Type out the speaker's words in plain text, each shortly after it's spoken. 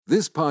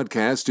This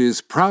podcast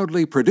is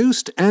proudly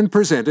produced and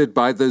presented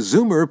by the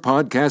Zoomer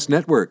Podcast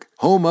Network,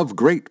 home of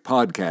great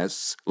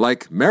podcasts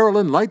like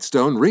Marilyn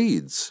Lightstone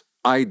Reads,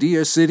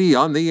 Idea City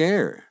on the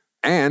Air,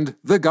 and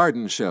The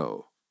Garden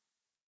Show.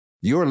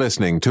 You're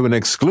listening to an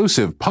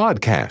exclusive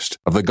podcast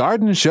of The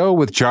Garden Show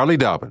with Charlie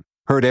Dobbin,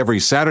 heard every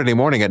Saturday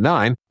morning at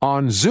 9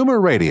 on Zoomer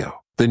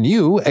Radio, the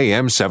new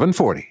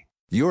AM740.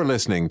 You're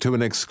listening to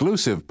an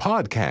exclusive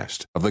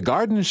podcast of The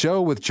Garden Show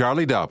with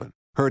Charlie Dobbin,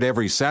 heard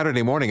every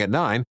Saturday morning at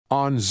 9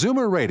 on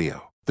Zoomer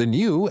Radio, the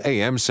new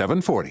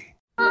AM740.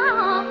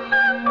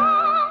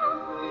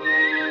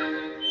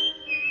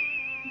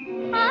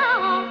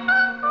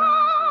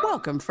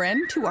 Welcome,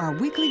 friend, to our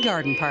weekly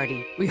garden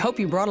party. We hope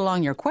you brought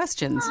along your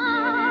questions,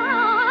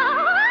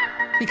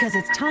 because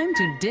it's time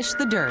to dish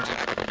the dirt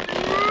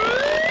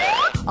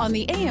on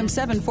the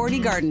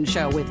AM740 Garden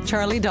Show with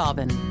Charlie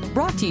Dobbin,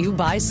 brought to you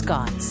by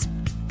Scott's.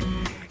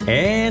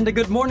 And a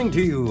good morning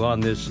to you on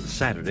this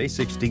Saturday,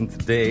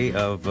 16th day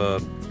of,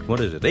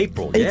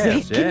 April.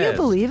 Yes. Can you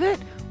believe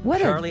it?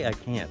 Charlie, I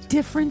can't.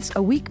 Difference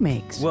a week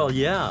makes. Well,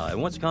 yeah.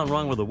 And what's gone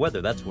wrong with the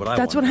weather? That's what I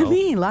That's what want to I know.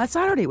 mean. Last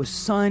Saturday it was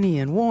sunny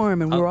and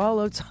warm, and we were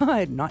all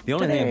outside. Not The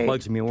only thing today. that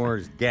bugs me more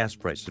is gas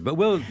prices. But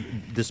we'll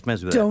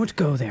dismiss with that. Don't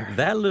go there.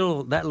 That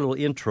little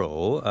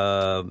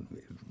intro,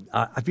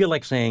 I feel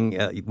like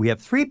saying we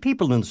have three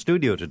people in the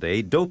studio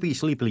today, Dopey,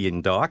 Sleepy,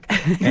 and Doc.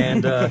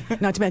 And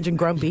Not to mention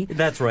Grumpy.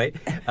 that's right.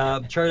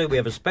 Charlie, we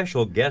have a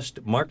special guest,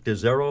 Mark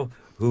DeZero,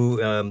 who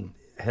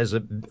has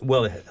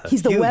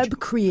He's the huge, web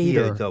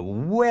creator. He is the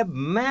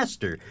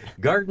webmaster.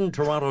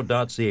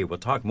 GardenToronto.ca. We'll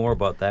talk more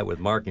about that with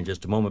Mark in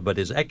just a moment. But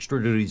his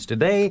extra duties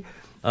today,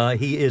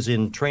 he is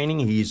in training.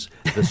 He's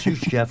the sous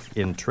chef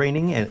in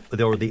training,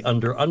 or the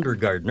under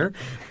gardener.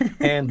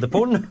 And the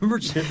phone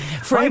number's...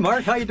 Hi,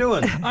 Mark. How you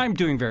doing? I'm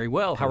doing very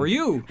well. How are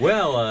you?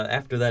 Well,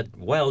 after that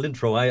wild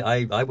intro,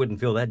 I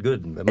wouldn't feel that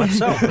good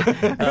myself.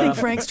 I think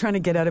Frank's trying to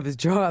get out of his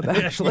job,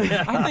 actually.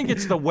 I think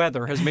it's the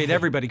weather has made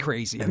everybody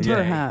crazy.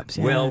 Perhaps,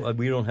 yeah. Well,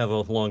 we don't have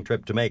a long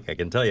trip to make, I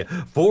can tell you.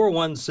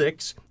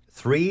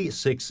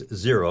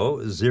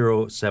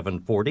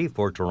 416-360-0740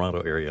 for Toronto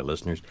area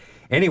listeners.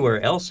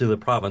 Anywhere else in the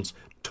province,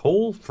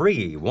 toll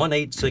free,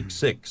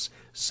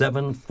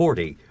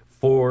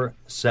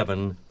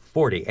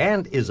 1-866-740-4740.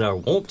 And is our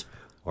wont,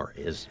 or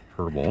is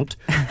her wont,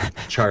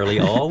 Charlie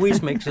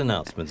always makes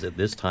announcements at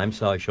this time,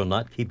 so I shall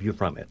not keep you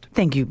from it.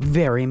 Thank you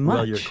very much.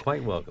 Well, you're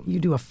quite welcome. You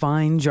do a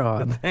fine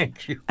job.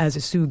 Thank you. As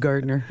a sous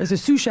gardener, as a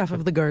sous chef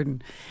of the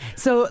garden.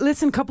 So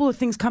listen, a couple of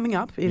things coming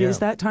up. It is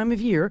that time of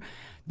year.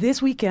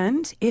 This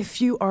weekend, if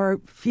you are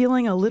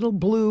feeling a little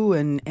blue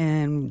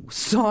and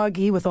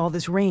soggy with all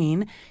this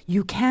rain,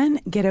 you can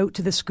get out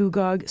to the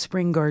Scugog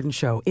Spring Garden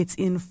Show. It's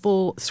in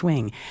full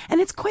swing.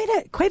 And it's quite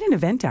an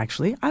event,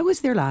 actually. I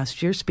was there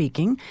last year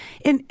speaking.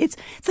 And it's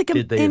like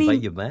Did they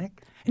invite you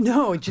back?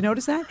 No, did you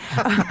notice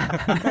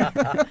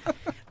that?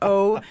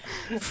 Oh,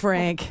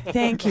 Frank,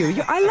 thank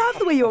you. I love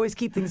the way you always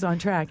keep things on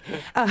track.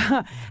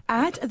 At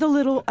the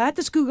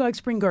Scugog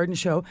Spring Garden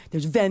Show,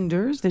 there's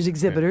vendors, there's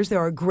exhibitors, there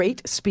are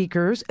great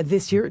speakers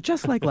this year,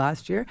 just like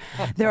last year.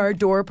 There are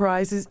door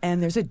prizes,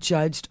 and there's a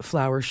judged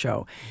flower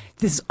show.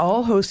 This is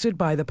all hosted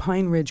by the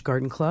Pine Ridge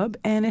Garden Club,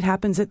 and it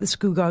happens at the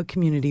Scugog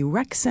Community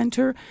Rec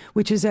Center,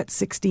 which is at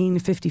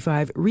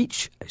 1655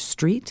 Reach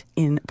Street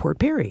in Port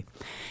Perry.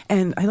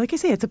 And like I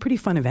say, it's a pretty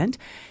fun event.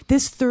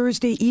 This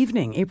Thursday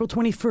evening, April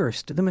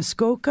 21st, the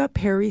Muskoka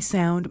Perry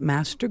Sound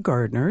Master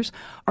Gardeners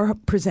are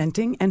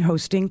presenting and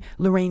hosting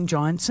Lorraine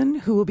Johnson,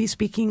 who will be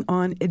speaking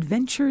on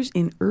adventures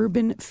in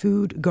urban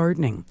food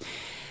gardening.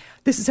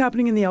 This is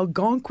happening in the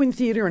Algonquin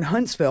Theatre in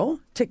Huntsville.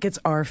 Tickets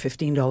are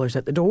 $15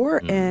 at the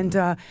door. And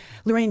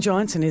Lorraine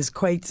Johnson is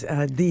quite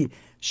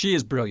She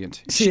is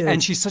brilliant. She is.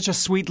 And she's such a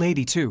sweet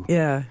lady, too.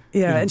 Yeah.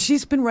 And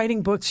she's been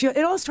writing books. It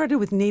all started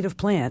with native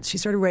plants. She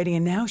started writing,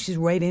 and now she's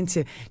right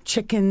into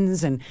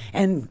chickens and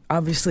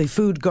obviously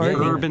food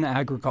gardening. Urban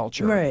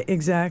agriculture. Right,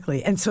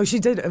 exactly. And so she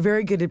did a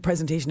very good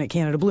presentation at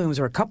Canada Blooms,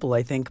 or a couple,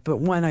 I think, but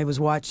one I was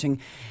watching.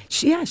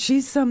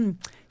 She's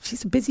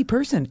a busy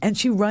person, and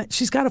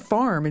she's got a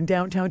farm in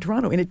downtown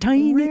Toronto in a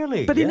tiny,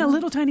 in a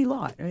little tiny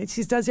lot. Right?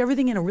 She does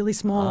everything in a really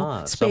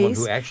small space. Someone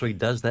who actually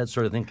does that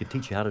sort of thing could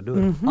teach you how to do it.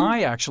 Mm-hmm.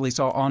 I actually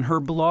saw on her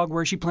blog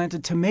where she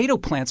planted tomato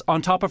plants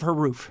on top of her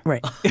roof.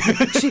 Right.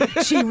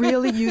 she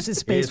really uses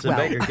space well.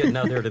 It's a beggar getting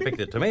out there to pick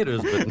the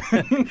tomatoes, but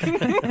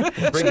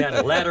bring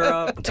that ladder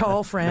up.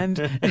 Tall friend.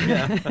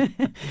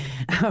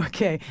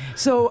 Okay.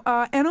 So,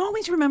 and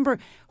always remember,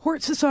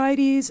 Hort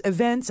societies,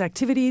 events,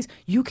 activities,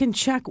 you can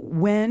check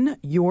when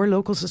your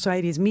local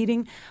society is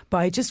meeting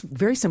by just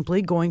very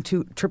simply going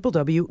to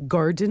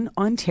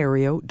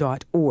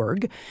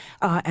www.gardenontario.org.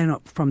 And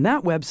from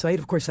that website,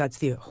 of course, that's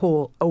the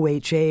whole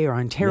OHA or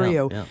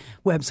Ontario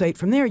website.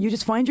 From there, you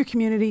just find your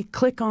community,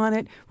 click on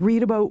it,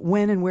 read about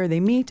when and where they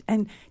meet,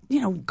 and,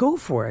 go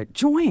for it.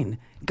 Join.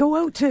 Go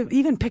out to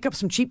even pick up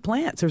some cheap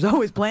plants. There's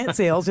always plant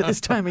sales at this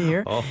time of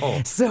year.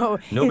 Oh, so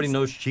nobody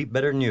knows cheap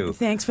better than you.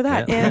 Thanks for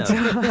that. Yeah,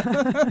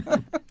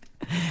 and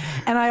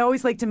And I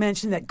always like to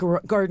mention that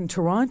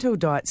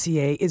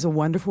GardenToronto.ca is a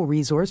wonderful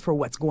resource for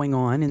what's going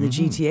on in the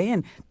GTA.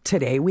 And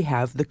today we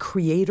have the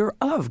creator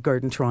of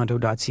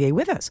GardenToronto.ca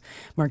with us,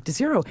 Mark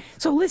DeZero.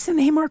 So listen,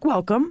 hey, Mark,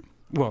 welcome.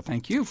 Well,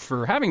 thank you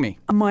for having me.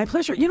 My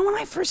pleasure. You know, when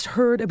I first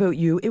heard about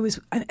you, it was,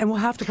 and we'll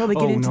have to probably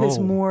get into this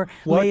more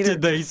later. What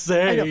did they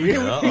say?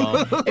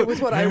 It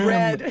was what I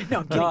read.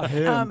 No,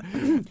 I'm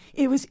kidding.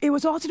 It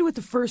was all to do with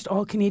the first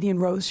all-Canadian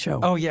Rose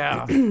show. Oh,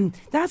 yeah.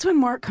 That's when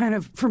Mark kind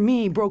of, for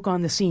me, broke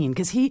on the scene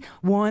because he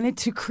wanted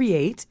to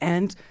create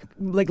and,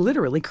 like,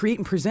 literally create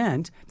and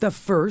present the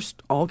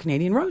first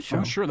all-Canadian Rose show.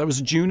 Oh, sure. That was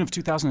June of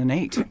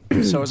 2008. So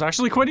it was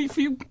actually quite a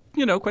few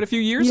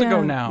years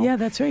ago now. Yeah,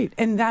 that's right.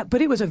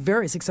 But it was a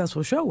very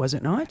successful show, was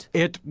it not?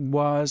 It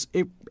was.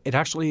 It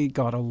actually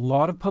got a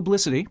lot of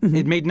publicity.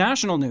 It made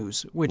national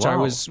news, which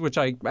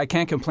I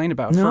can't complain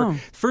about. No. For the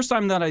first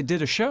time that I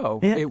did a show,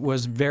 it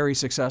was very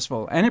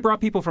successful, and it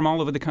brought people from all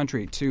over the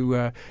country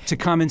to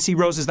come and see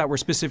roses that were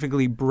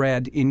specifically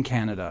bred in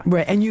Canada.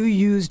 Right, and you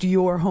used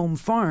your home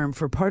farm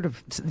for part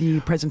of the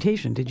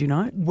presentation, did you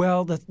not?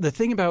 Well, the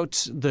thing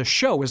about the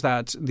show is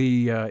that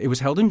it was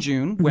held in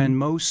June when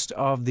most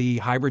of the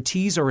hybrid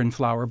teas are in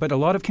flower, but a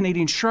lot of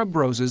Canadian shrub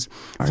roses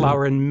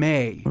flower in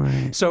May.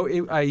 Right. So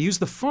I used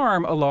the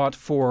farm a lot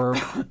for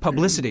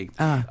publicity,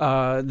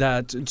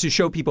 that to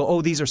show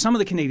people, these are some of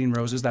the Canadian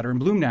roses that are in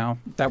bloom now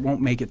that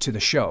won't make it to the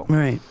show.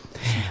 Right.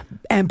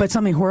 But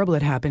something horrible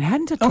had happened.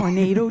 Hadn't a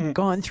tornado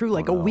gone through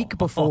like a week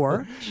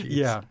before?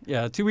 Yeah.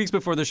 2 weeks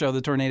before the show,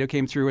 the tornado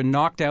came through and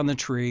knocked down the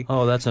tree.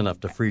 Oh, that's enough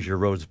to freeze your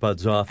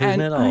rosebuds off,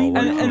 isn't it?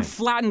 And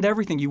flattened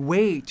everything. You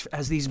wait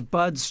as these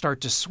buds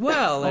start to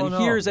swell, and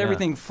here's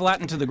everything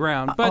flattened to the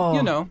ground.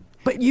 But,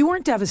 But you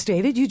weren't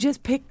devastated. You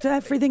just picked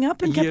everything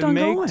up and kept on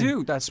going. You make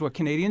do. That's what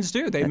Canadians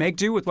do. They make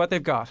do with what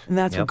they've got. And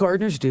that's what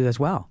gardeners do as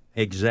well.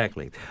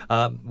 Exactly.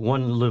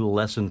 One little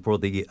lesson for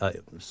the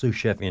sous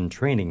chef in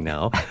training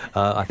now.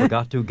 I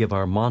forgot to give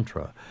our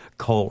mantra.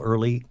 Call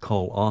early,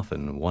 call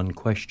often. One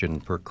question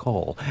per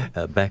call.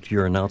 Back to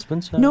your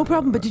announcements. No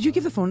problem. But did you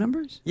give the phone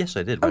numbers? Yes,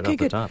 I did. Right off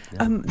the top.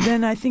 Yeah.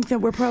 Then I think that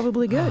we're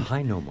probably good.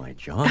 I know my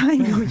job. I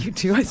know you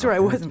do. I swear I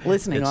wasn't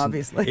listening,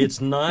 obviously. It's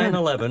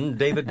 9:11.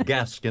 David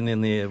Gaskin in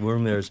the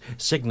room there's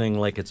signaling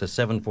like it's a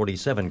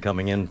 747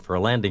 coming in for a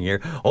landing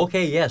here.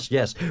 Okay, yes.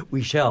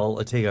 We shall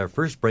take our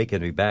first break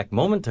and be back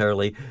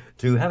momentarily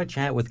to have a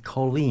chat with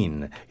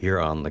Colleen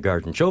here on The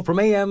Garden Show from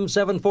AM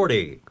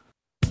 740.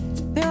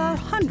 There are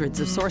hundreds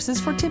of sources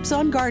for tips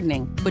on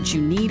gardening, but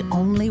you need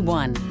only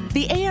one.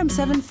 The AM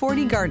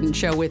 740 Garden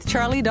Show with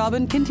Charlie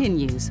Dobbin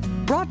continues.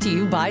 Brought to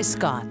you by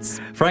Scott's.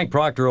 Frank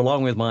Proctor,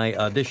 along with my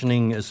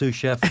auditioning sous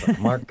chef,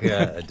 Mark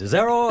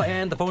DeZero,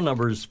 and the phone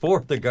numbers for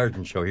The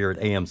Garden Show here at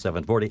AM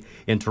 740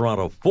 in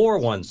Toronto,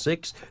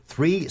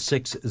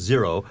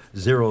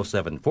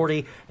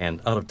 416-360-0740,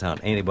 and out of town,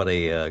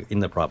 anybody in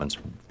the province,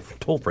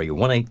 toll free,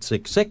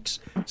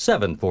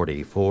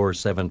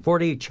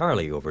 1-866-740-4740.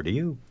 Charlie, over to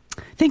you.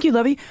 Thank you,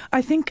 Lovey.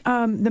 I think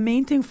the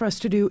main thing for us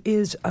to do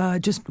is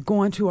just go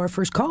on to our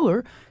first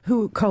caller,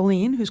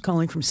 Colleen, who's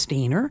calling from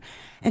Stainer.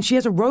 And she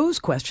has a rose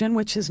question,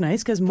 which is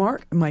nice because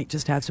Mark might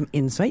just have some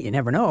insight. You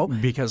never know.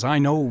 Because I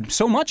know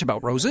so much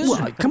about roses.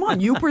 Well, come on.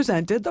 You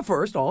presented the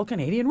first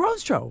all-Canadian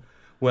Rose Show.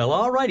 Well,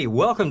 all righty.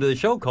 Welcome to the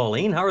show,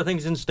 Colleen. How are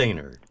things in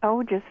Stainer?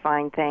 Oh, just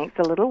fine, thanks.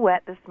 A little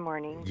wet this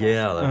morning.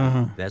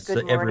 Yeah, that's Good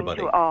morning everybody.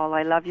 to all.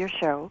 I love your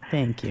show.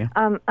 Thank you.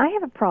 I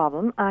have a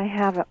problem. I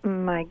have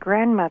my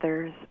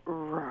grandmother's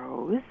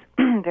rose,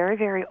 very,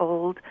 very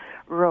old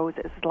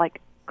roses,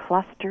 like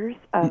clusters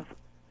of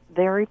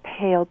very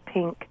pale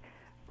pink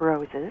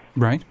roses.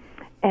 Right.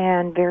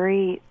 And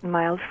very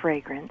mild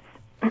fragrance.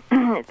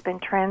 It's been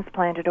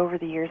transplanted over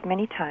the years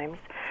many times.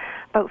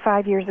 About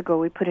 5 years ago,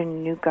 we put in a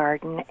new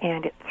garden,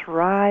 and it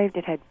thrived.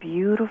 It had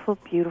beautiful,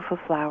 beautiful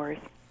flowers.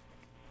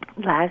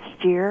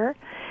 Last year,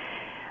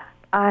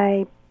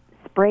 I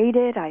sprayed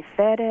it, I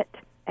fed it,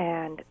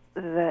 and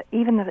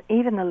even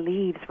the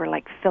leaves were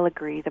like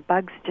filigree. The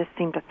bugs just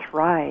seemed to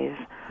thrive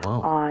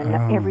on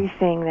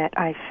everything that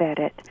I fed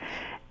it.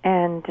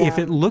 And if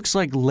it looks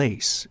like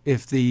lace,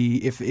 if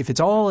it's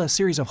all a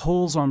series of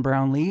holes on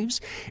brown leaves,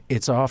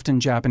 it's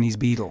often Japanese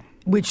beetle.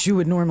 Which you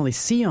would normally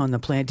see on the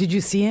plant. Did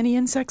you see any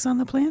insects on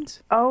the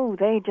plants? Oh,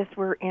 they just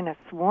were in a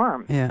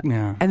swarm. Yeah.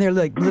 And they're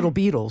like little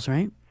beetles,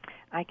 right?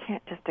 I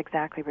can't just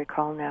exactly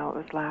recall now. It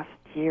was last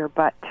year,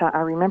 but I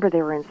remember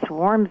they were in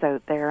swarms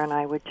out there, and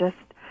I would just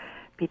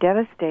be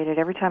devastated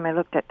every time I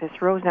looked at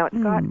this rose. Now it's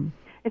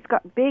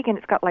got big and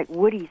it's got like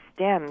woody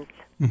stems,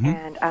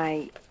 and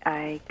I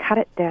cut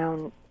it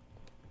down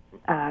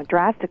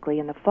drastically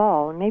in the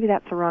fall, and maybe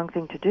that's the wrong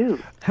thing to do.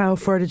 How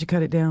far did you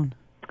cut it down?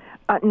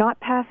 Not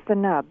past the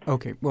nub.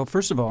 Okay. Well,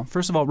 first of all,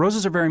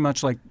 roses are very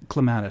much like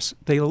clematis.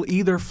 They'll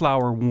either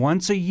flower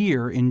once a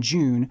year in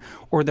June,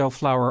 or they'll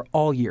flower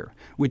all year,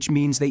 which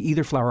means they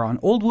either flower on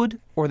old wood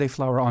or they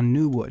flower on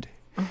new wood.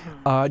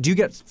 Do you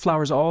get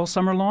flowers all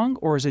summer long,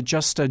 or is it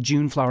just a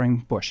June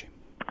flowering bush?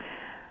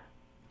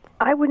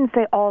 I wouldn't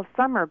say all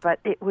summer, but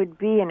it would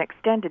be an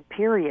extended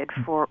period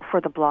for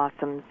the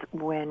blossoms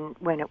when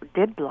it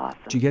did blossom.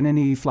 Do you get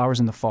any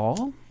flowers in the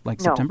fall, like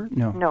September?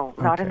 No,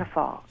 not in the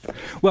fall.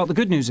 Well, the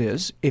good news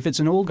is, if it's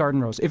an old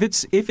garden rose, if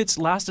it's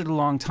lasted a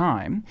long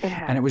time,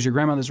 and it was your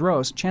grandmother's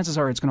rose, chances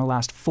are it's going to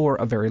last for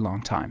a very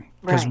long time.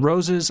 Because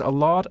roses, a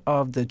lot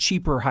of the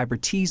cheaper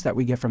hybrid teas that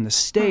we get from the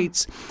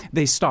States,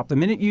 they stop. The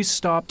minute you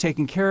stop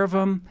taking care of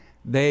them,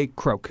 they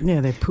croak. Yeah,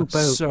 they poop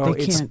out. So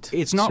they can't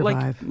it's not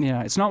survive.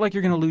 it's not like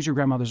you're going to lose your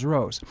grandmother's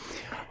rose.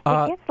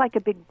 It gets like a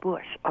big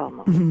bush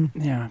almost.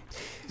 Yeah,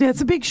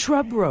 it's a big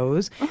shrub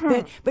rose.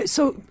 But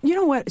so you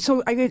know what?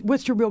 So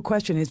what's your real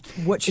question? Is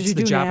what should it's you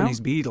do the Japanese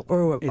now? beetle,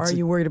 or are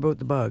you worried about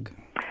the bug?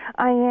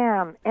 I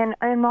am, and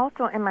I'm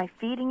also. Am I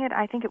feeding it?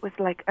 I think it was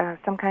like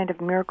some kind of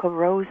Miracle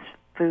Rose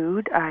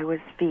food. I was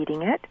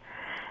feeding it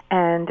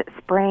and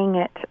spraying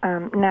it.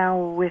 Now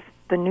with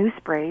the new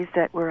sprays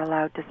that we're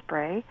allowed to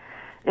spray.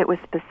 It was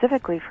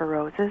specifically for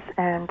roses,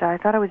 and I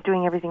thought I was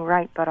doing everything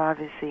right, but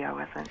obviously I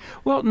wasn't.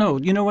 Well, no,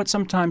 you know what?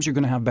 Sometimes you're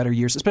going to have better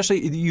years,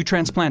 especially you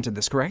transplanted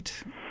this,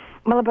 correct?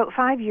 Well, about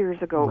 5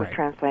 years ago it was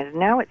transplanted.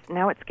 Now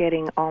it's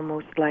getting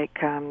almost like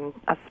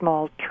a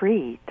small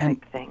tree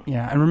type thing.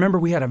 Yeah, and remember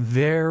we had a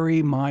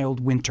very mild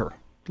winter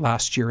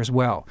last year as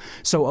well.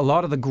 So a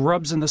lot of the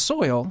grubs in the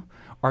soil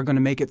are going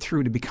to make it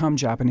through to become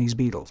Japanese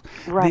beetles.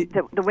 Right,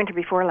 the winter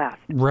before last.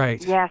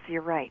 Right. Yes,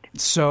 you're right.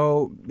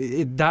 So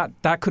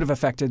that could have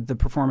affected the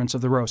performance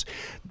of the rose.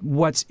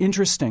 What's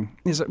interesting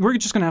is that we're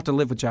just going to have to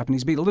live with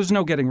Japanese beetle. There's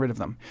no getting rid of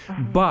them.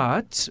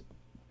 But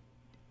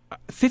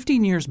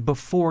 15 years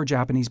before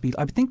Japanese beetle,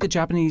 I think the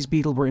Japanese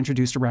beetle were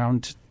introduced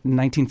around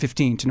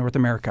 1915 to North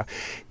America.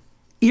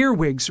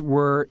 Earwigs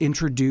were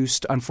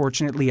introduced,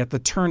 unfortunately, at the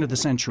turn of the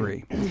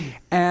century.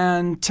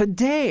 And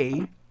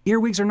today,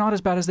 earwigs are not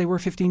as bad as they were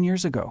 15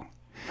 years ago.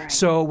 Right.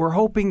 So we're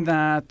hoping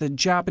that the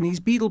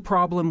Japanese beetle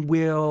problem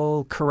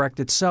will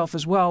correct itself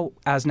as well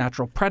as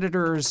natural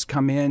predators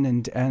come in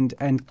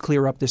and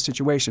clear up this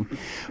situation.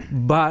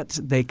 But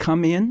they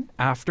come in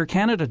after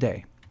Canada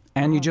Day.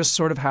 And you just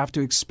sort of have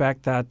to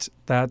expect that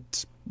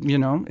you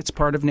know, it's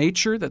part of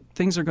nature, that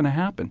things are going to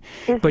happen.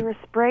 Is there a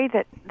spray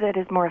that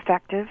is more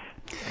effective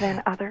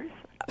than others?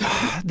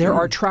 There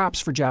are traps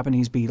for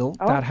Japanese beetle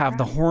that have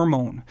the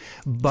hormone.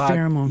 But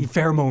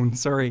pheromone,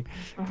 sorry.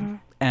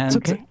 And it's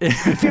okay.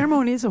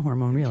 Pheromone is a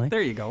hormone, really.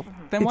 There you go.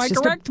 Then why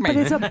correct me? But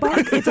it's a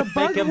bug. It's a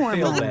bug hormone.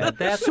 Feel bad.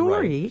 That's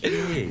sorry.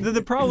 Right.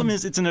 The problem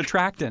is it's an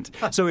attractant.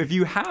 So if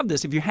you hang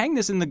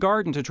this in the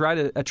garden to try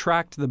to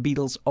attract the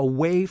beetles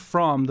away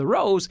from the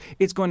rose,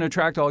 it's going to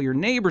attract all your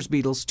neighbors'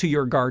 beetles to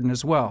your garden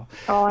as well.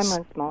 Oh, I'm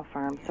on a small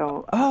farm,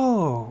 so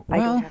I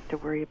don't have to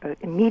worry about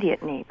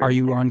immediate neighbors. Are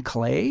you on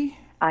clay?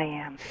 I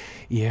am.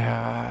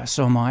 Yeah,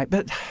 so am I.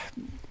 But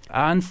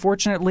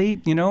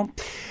unfortunately, you know,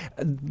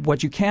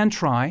 what you can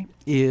try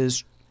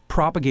is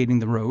propagating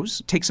the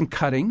rose. Take some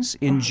cuttings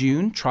in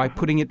June, try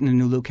putting it in a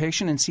new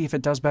location and see if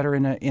it does better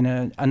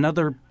in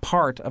another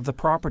part of the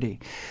property.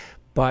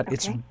 But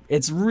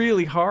it's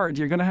really hard.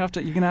 You're gonna have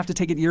to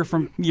take it year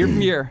from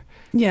year.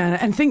 Yeah,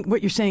 and I think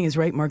what you're saying is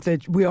right, Mark,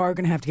 that we are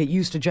going to have to get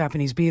used to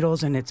Japanese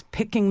beetles, and it's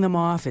picking them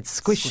off, it's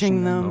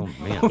squishing them,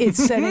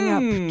 it's setting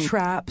up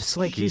traps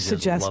like you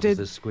suggested. Loves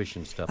this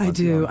squishing stuff. I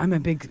do. I'm a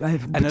big,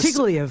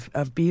 particularly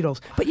of beetles.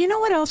 But you know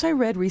what else I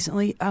read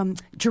recently?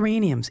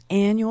 Geraniums,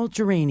 annual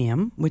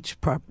geranium, which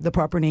the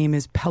proper name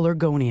is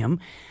pelargonium.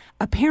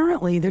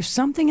 Apparently, there's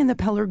something in the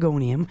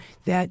pelargonium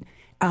that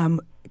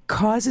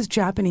causes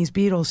Japanese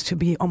beetles to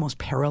be almost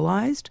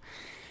paralyzed.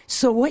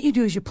 So what you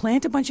do is you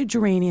plant a bunch of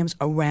geraniums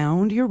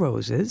around your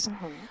roses.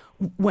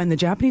 When the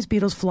Japanese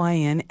beetles fly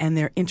in and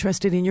they're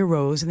interested in your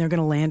rose and they're going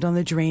to land on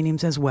the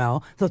geraniums as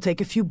well, they'll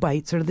take a few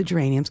bites out of the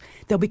geraniums.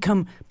 They'll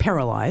become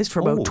paralyzed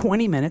for about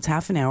 20 minutes,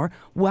 half an hour.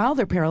 While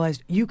they're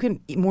paralyzed, you can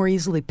more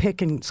easily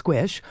pick and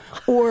squish,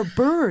 or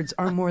birds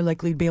are more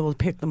likely to be able to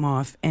pick them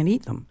off and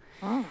eat them.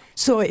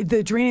 So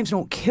the geraniums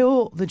don't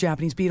kill the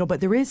Japanese beetle,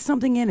 but there is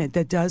something in it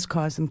that does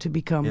cause them to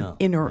become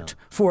inert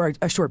for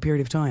a short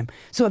period of time.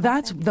 So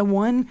that's the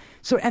one.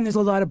 So, and there's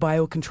a lot of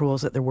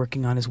biocontrols that they're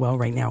working on as well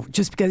right now,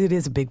 just because it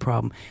is a big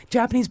problem.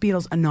 Japanese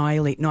beetles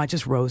annihilate not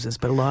just roses,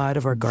 but a lot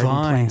of our garden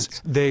plants.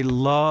 They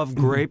love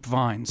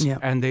grapevines,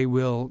 and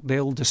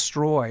they'll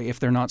destroy if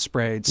they're not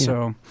sprayed.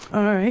 So,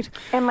 all right.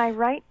 Am I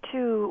right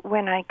to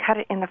when I cut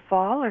it in the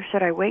fall, or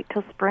should I wait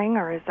till spring,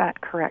 or is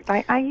that correct?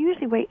 I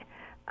usually wait.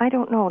 I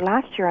don't know.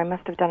 Last year I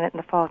must have done it in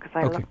the fall because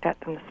I looked at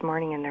them this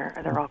morning and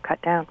they're all cut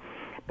down.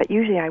 But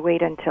usually I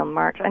wait until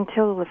March,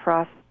 until the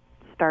frost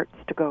starts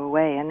to go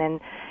away, and then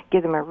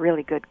give them a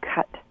really good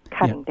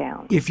cutting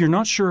down. If you're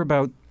not sure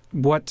about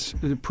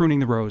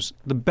pruning the rose,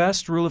 the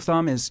best rule of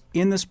thumb is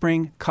in the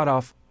spring, cut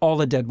off all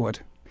the dead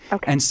wood.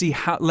 And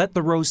let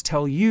the rose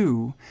tell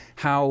you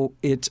how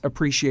it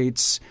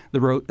appreciates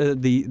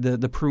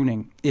the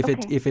pruning.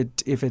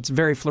 If it's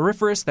very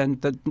floriferous,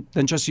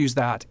 then just use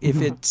that. If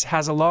it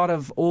has a lot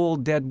of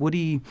old dead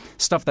woody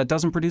stuff that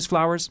doesn't produce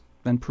flowers,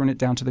 then prune it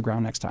down to the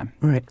ground next time.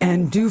 Right,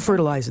 and do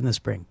fertilize in the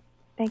spring.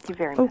 Thank you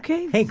very much.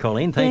 Okay. Hey,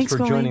 Colleen, thanks for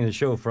Colleen. joining the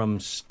show from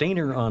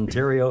Stayner,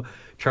 Ontario.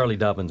 Charlie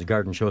Dobbin's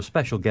Garden Show.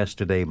 Special guest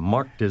today,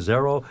 Mark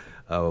DeZero,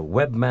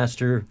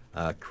 webmaster,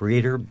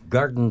 creator,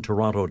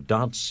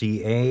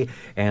 gardentoronto.ca.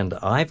 And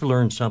I've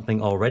learned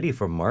something already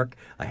from Mark,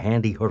 a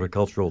handy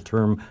horticultural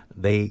term,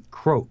 they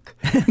croak.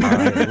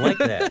 I like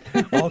that.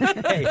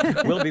 Okay,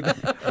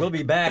 we'll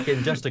be back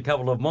in just a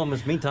couple of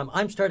moments. Meantime,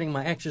 I'm starting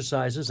my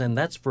exercises, and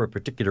that's for a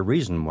particular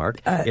reason, Mark.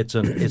 It's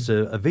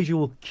a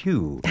visual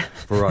cue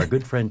for our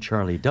good friend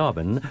Charlie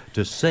Dobbin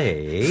to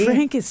say...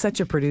 Frank is such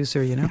a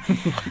producer, you know.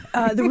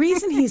 The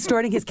reason he's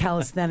starting his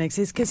calisthenics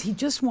is because he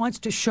just wants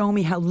to show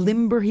me how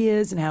limber he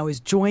is and how his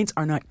joints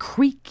are not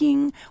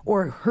creaking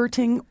or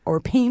hurting or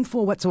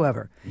painful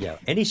whatsoever. Yeah,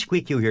 any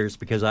squeak you hear is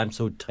because I'm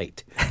so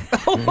tight.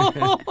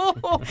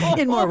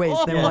 In more ways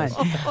than one.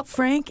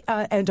 Frank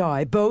and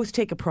I both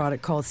take a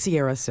product called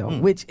Sierra Sil,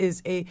 which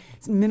is a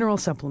mineral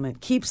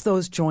supplement, keeps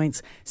those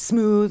joints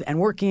smooth and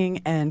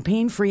working and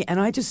pain-free. And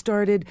I just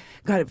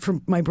got it for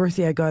my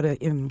birthday. I got a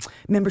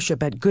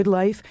membership at Good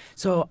Life.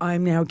 So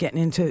I'm now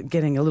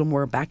getting a little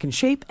more back in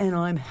shape, and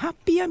I'm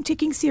happy I'm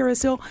taking Sierra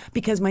Sil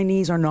because my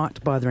knees are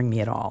not bothering me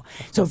at all.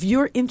 So if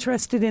you're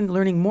interested in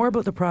learning more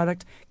about the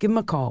product, give them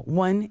a call,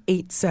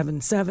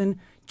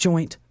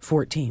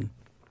 1-877-JOINT-14.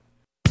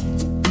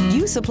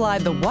 You supply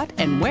the what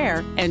and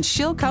where, and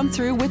she'll come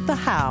through with the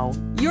how.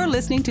 You're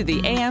listening to the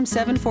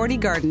AM740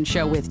 Garden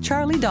Show with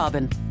Charlie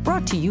Dobbin,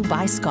 brought to you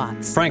by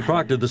Scott's. Frank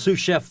Proctor, the sous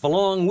chef,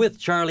 along with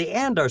Charlie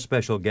and our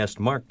special guest,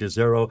 Mark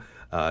DeZero,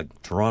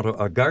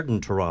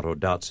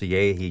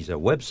 gardentoronto.ca. He's a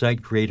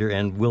website creator,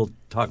 and we'll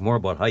talk more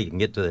about how you can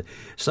get to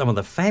some of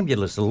the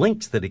fabulous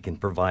links that he can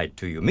provide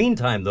to you.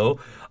 Meantime, though,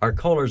 our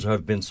callers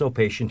have been so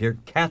patient here.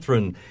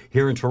 Catherine,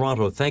 here in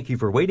Toronto, thank you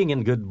for waiting,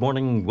 and good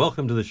morning.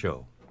 Welcome to the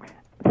show.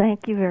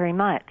 Thank you very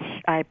much.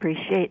 I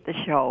appreciate the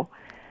show,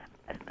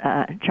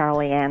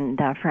 Charlie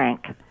and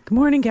Frank. Good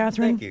morning,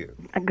 Catherine. Thank you.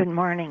 Good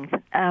morning.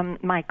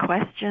 My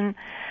question,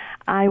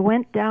 I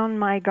went down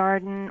my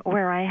garden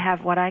where I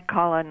have what I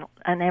call an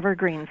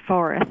evergreen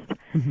forest,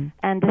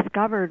 and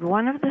discovered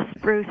one of the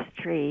spruce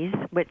trees,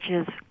 which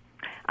is,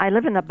 I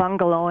live in a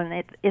bungalow,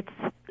 and it's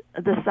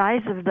the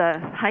size of the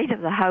height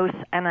of the house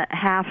and a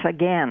half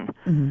again,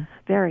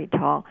 very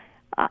tall.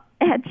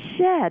 Had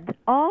shed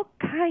all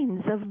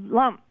kinds of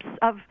lumps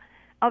of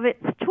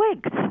its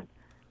twigs.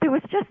 There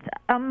was just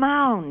a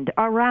mound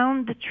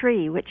around the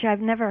tree, which I've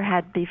never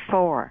had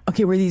before.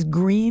 Okay, were these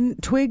green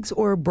twigs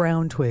or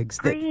brown twigs?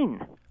 Green.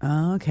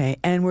 Okay,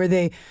 and were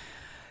they...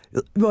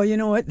 Well, you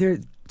know what?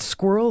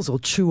 Squirrels will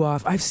chew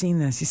off. I've seen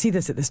this. You see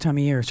this at this time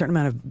of year. A certain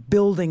amount of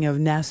building of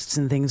nests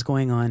and things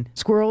going on.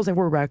 Squirrels and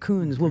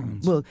raccoons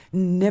will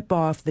nip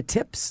off the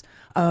tips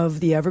of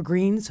the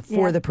evergreens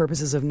for the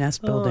purposes of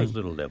nest building. Those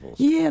little devils.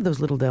 Yeah,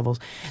 those little devils.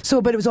 So,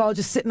 but it was all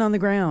just sitting on the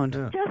ground.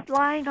 Yeah. Just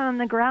lying on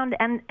the ground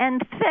and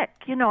thick.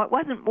 You know, it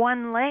wasn't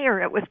one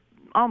layer. It was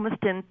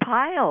almost in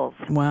piles.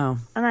 Wow.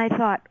 And I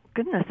thought,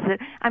 goodness,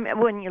 I mean,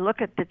 when you look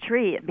at the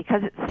tree,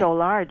 because it's so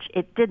large,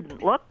 it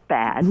didn't look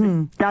bad.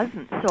 It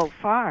doesn't so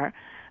far.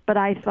 But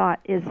I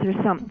thought, is there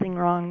something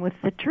wrong with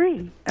the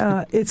tree?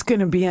 It's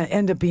going to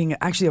end up being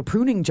actually a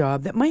pruning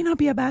job that might not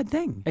be a bad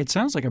thing. It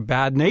sounds like a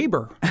bad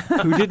neighbor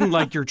who didn't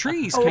like your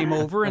trees came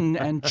over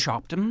and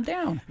chopped them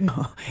down.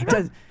 No, it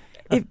does.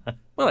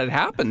 Well, it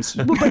happens.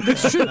 But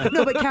it's true.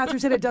 No, but Catherine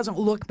said it doesn't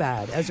look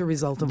bad as a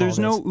result of There's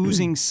all this. no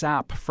oozing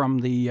sap from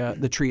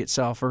the tree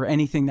itself or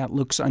anything that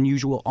looks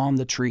unusual on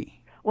the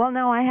tree. Well,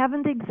 no, I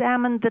haven't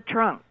examined the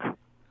trunk.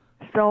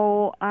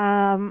 So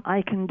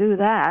I can do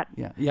that.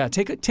 Yeah.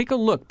 Take a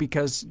look,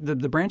 because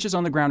the branches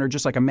on the ground are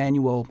just like a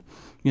manual,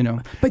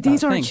 But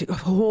these thing. aren't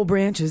whole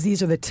branches.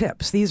 These are the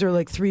tips. These are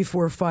like 3,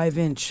 4, 5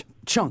 inch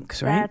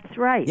chunks, right? That's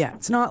right. Yeah,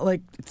 it's not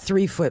like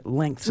 3 foot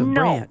lengths of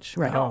branch,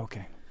 right? Oh,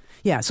 okay.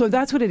 Yeah, so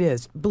that's what it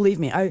is. Believe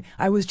me,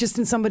 I was just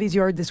in somebody's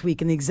yard this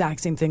week, and the exact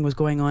same thing was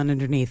going on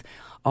underneath.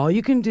 All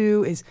you can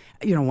do is,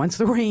 once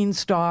the rain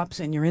stops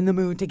and you're in the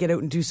mood to get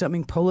out and do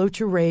something, pull out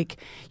your rake.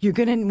 You're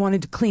going to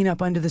want to clean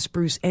up under the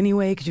spruce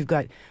anyway, because you've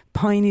got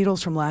pine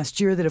needles from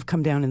last year that have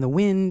come down in the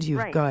wind.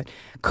 You've got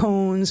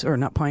cones, or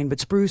not pine, but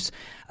spruce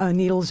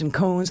needles and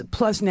cones,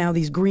 plus now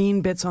these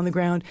green bits on the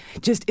ground.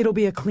 It'll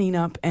be a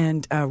cleanup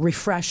and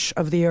refresh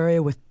of the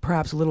area with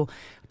perhaps a little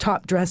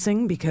top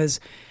dressing, because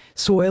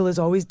soil is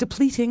always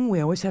depleting. We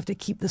always have to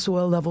keep the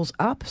soil levels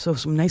up. So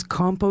some nice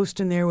compost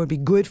in there would be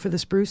good for the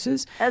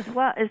spruces. As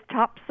well, is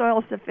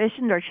topsoil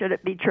sufficient, or should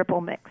it be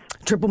triple mix?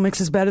 Triple mix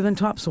is better than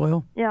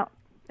topsoil. Yeah.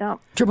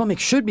 Triple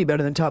mix should be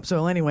better than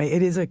topsoil anyway.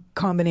 It is a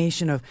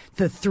combination of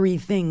the three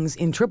things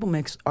in triple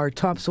mix are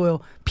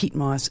topsoil, peat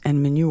moss,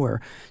 and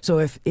manure. So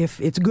if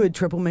it's good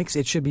triple mix,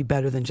 it should be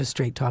better than just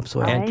straight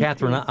topsoil. And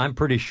Catherine, I'm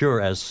pretty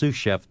sure as sous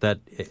chef that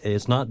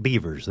it's not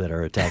beavers that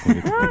are attacking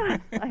your tree.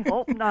 I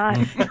hope not.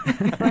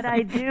 But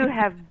I do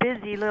have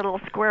busy little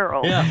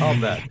squirrels. Yeah,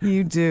 I'll bet.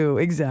 You do,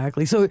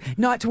 exactly. So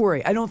not to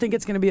worry. I don't think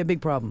it's going to be a big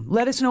problem.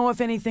 Let us know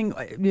if anything,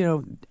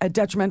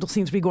 detrimental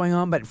seems to be going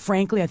on. But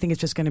frankly, I think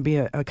it's just going to be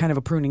a kind of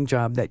a pruning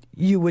job that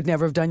you would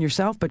never have done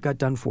yourself, but got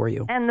done for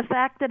you. And the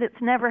fact that it's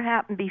never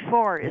happened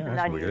before is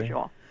that's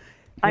unusual.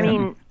 I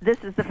mean, this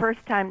is the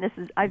first time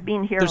I've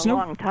been here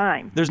long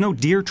time. There's no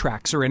deer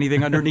tracks or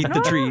anything underneath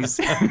the trees.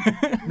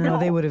 No,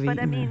 they would have eaten.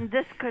 But I mean,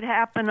 this could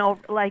happen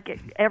like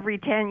every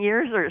 10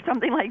 years or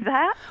something like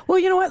that. Well,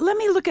 you know what? Let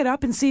me look it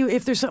up and see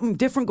if there's something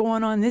different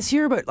going on this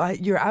year.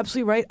 But you're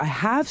absolutely right. I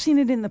have seen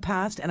it in the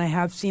past, and I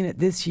have seen it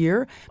this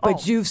year.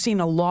 But you've seen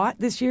a lot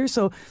this year.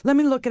 So let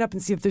me look it up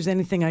and see if there's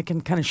anything I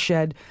can kind of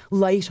shed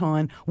light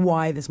on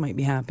why this might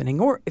be happening.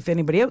 Or if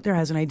anybody out there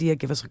has an idea,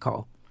 give us a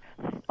call.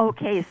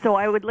 Okay, so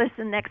I would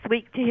listen next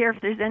week to hear if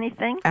there's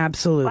anything?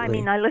 Absolutely. Well, I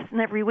mean, I listen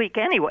every week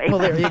anyway. Well,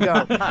 there you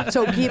go.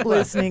 So keep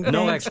listening.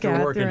 No Thanks,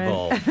 extra work Catherine.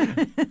 involved.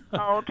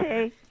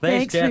 Okay.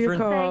 Thanks, for your Catherine.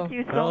 call. Thank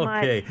you so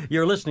much. Okay,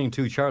 you're listening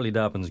to Charlie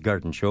Dobbin's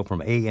Garden Show from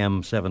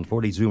AM740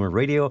 Zoomer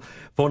Radio.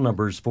 Phone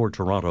numbers for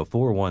Toronto,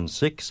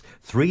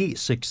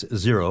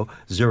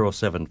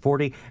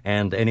 416-360-0740,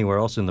 and anywhere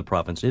else in the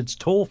province. It's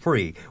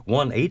toll-free,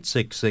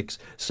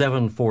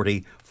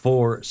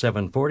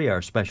 1-866-740-4740.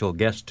 Our special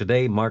guest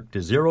today, Mark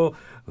DeZero,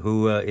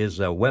 who is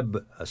a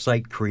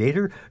website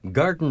creator,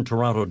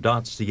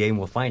 gardentoronto.ca, and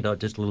we'll find out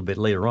just a little bit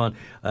later on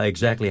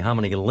exactly how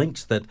many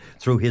links that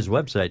through his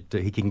website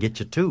he can get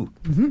you to.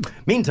 Mm-hmm.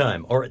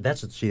 Meantime, or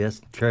that's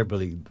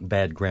terribly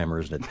bad grammar,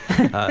 isn't it?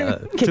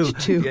 Get you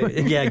to.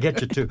 Yeah, get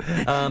you to.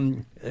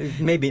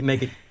 Maybe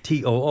make it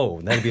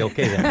TOO. That'd be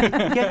okay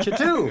then. Get you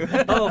to.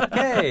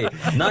 Okay,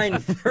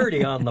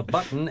 9:30 on the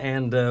button,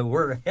 and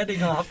we're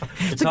heading off.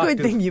 It's a good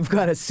thing you've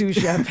got a sous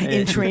chef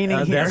in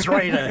training here. That's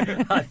right.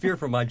 I fear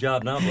for my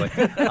job now, boy.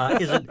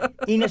 Is it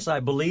Enos, I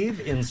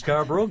believe, in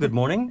Scarborough? Good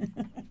morning.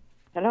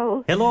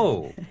 Hello.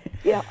 Hello.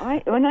 Yeah,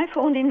 when I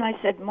phoned in, I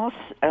said moss.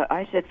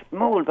 I said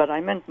mold, but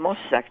I meant moss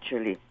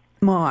actually.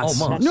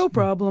 Moss. Oh, moss. No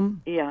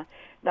problem. Yeah.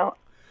 Now,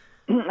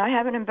 I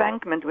have an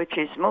embankment which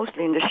is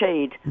mostly in the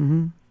shade.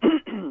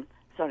 Mm-hmm.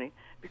 Sorry,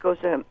 because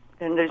then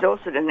there's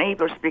also the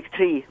neighbor's big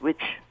tree,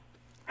 which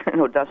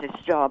does its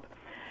job.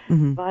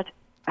 Mm-hmm. But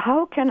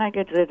how can I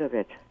get rid of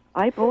it?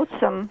 I bought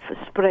some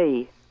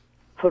spray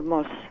for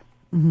moss.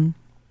 Mm-hmm.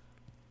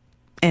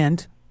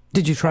 And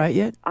did you try it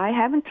yet? I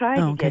haven't tried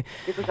it yet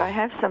because I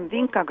have some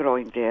vinca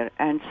growing there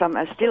and some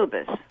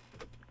astilbes.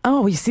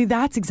 Oh, you see,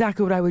 that's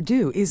exactly what I would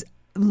do. Is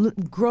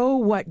grow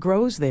what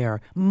grows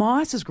there.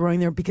 Moss is growing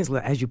there because,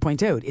 as you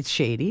point out, it's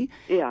shady.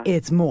 Yeah.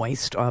 It's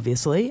moist,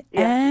 obviously,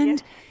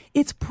 and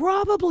it's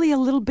probably a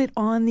little bit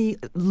on the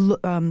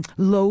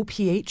low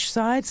pH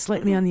side,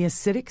 slightly on the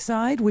acidic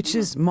side, which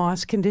is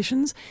moss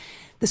conditions.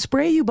 The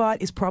spray you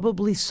bought is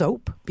probably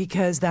soap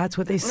because that's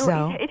what they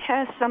sell. It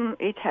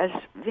has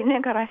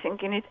vinegar, I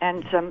think, in it,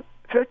 and some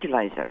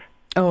fertilizer.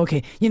 Oh,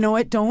 okay. You know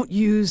what?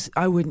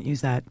 I wouldn't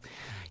use that.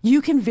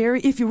 You can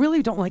if you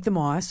really don't like the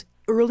moss,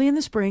 early in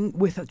the spring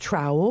with a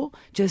trowel,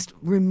 just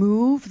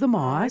remove the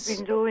moss. I've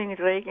been doing it,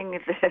 raking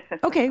it.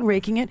 Okay,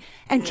 raking it,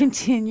 and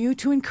continue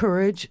to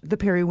encourage the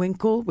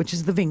periwinkle, which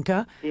is the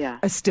vinca. Yeah.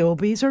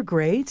 Astilbes are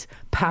great.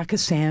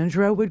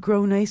 Pachysandra would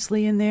grow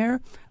nicely in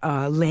there.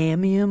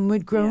 Lamium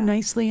would grow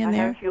nicely in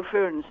there. I have a few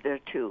ferns there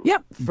too.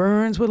 Yep,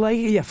 ferns would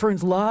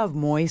ferns love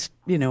moist,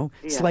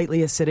 slightly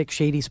acidic,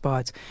 shady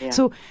spots. Yeah.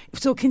 So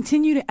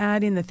continue to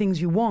add in the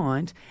things you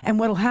want, and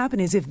what'll happen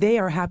is if they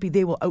are happy,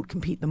 they will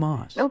outcompete the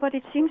moss. No, but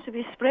it seems to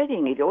be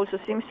spreading. It also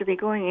seems to be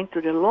going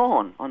into the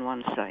lawn on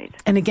one side.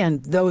 And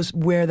again, those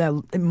where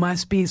it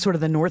must be sort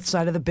of the north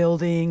side of the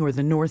building or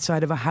the north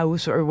side of a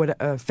house or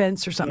a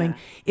fence or something. Yeah.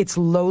 It's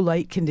low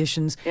light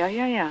conditions.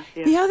 Yeah.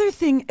 The other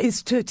thing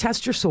is to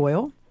test your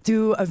soil.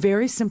 Do a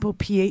very simple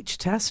pH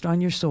test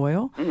on your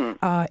soil.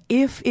 Mm-hmm.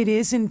 If it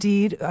is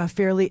indeed a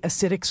fairly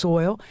acidic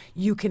soil,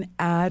 you can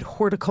add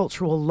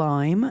horticultural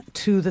lime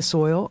to the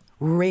soil,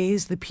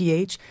 raise the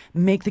pH,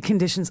 make the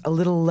conditions a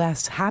little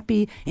less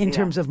happy in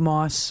terms of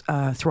moss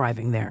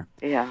thriving there.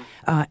 Yeah.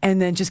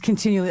 And then just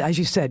continually, as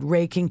you said,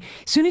 raking.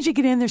 As soon as you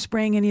get in there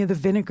spraying any of the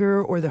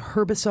vinegar or the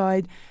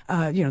herbicide,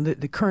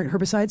 the current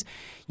herbicides,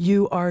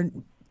 you are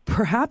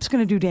perhaps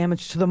going to do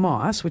damage to the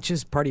moss, which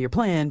is part of your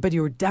plan, but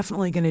you're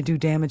definitely going to do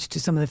damage to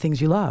some of the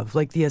things you love,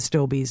 like the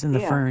astilbes and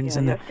the ferns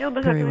and the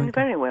astilbes are doing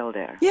very well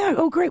there. Yeah,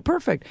 oh great,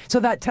 perfect. So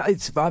that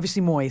it's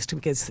obviously moist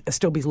because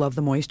astilbes love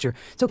the moisture.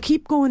 So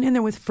keep going in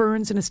there with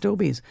ferns and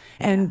astilbes,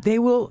 and they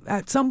will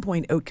at some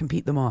point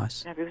outcompete the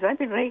moss. Yeah, because I've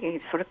been raking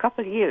it for a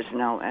couple of years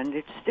now, and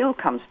it still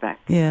comes back.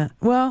 Yeah,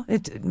 well,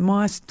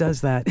 moss does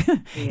that.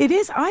 It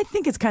is. I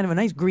think it's kind of a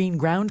nice green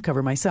ground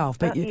cover myself,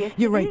 but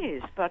you're right. It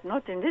is, but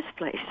not in this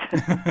place.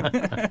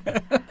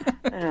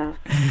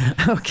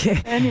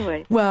 Okay.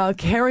 Anyway. Well,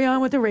 carry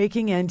on with the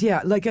raking, and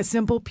like a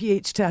simple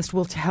pH test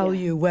will tell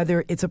you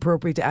whether it's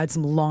appropriate to add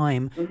some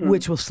lime,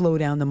 which will slow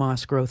down the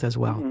moss growth as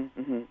well.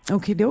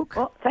 Okie doke.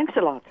 Well, thanks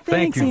a lot.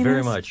 Thank you Enos.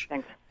 very much.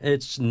 Thanks.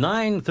 It's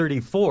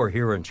 9:34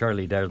 here on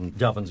Charlie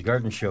Dobbin's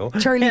Garden Show.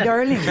 Charlie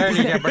Darling.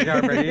 Charlie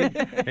Darling.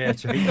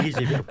 It's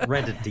easy to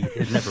rent it deep.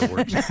 It never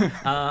works.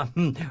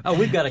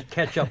 We've got to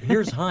catch up.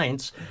 Here's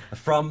Heinz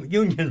from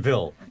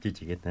Unionville.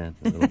 Did you get that?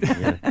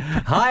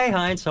 Hi,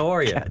 Heinz. How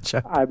are you?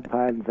 I'm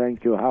fine,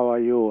 thank you. How are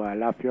you? I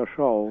love your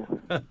show.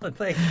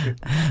 Thank you.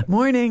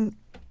 Morning.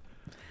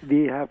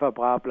 We have a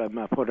problem.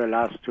 For the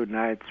last 2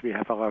 nights, we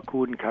have a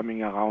raccoon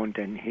coming around,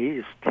 and he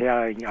is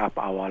tearing up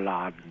our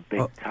lawn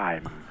big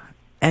time.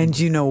 And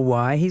do you know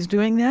why he's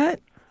doing that?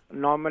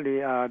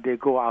 Normally, they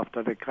go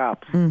after the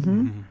crops.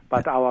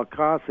 But our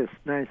grass is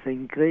nice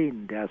and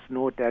green. There's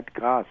no dead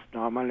grass.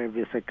 Normally,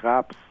 with the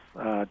crops,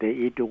 they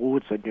eat the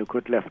roots, and you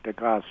could left the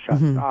grass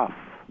just off.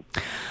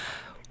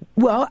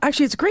 Well,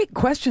 actually, it's a great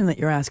question that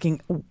you're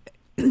asking.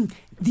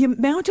 The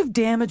amount of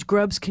damage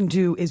grubs can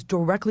do is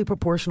directly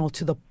proportional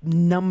to the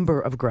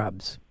number of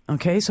grubs.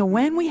 Okay, so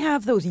when we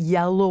have those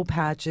yellow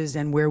patches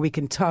and where we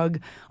can tug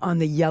on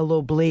the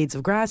yellow blades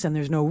of grass and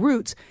there's no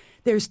roots,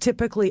 there's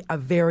typically a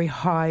very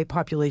high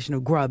population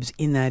of grubs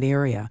in that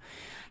area.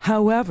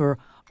 However,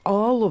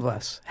 all of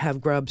us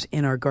have grubs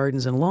in our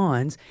gardens and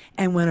lawns,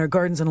 and when our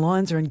gardens and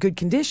lawns are in good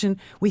condition,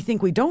 we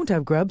think we don't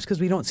have grubs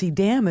because we don't see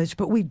damage,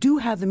 but we do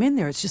have them in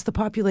there. It's just the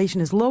population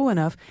is low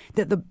enough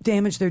that the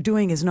damage they're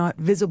doing is not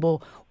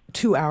visible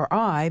to our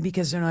eye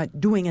because they're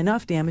not doing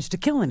enough damage to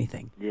kill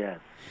anything. Yes.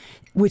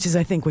 Which is,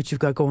 I think, what you've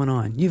got going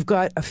on. You've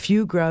got a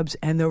few grubs,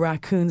 and the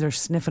raccoons are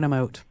sniffing them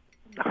out.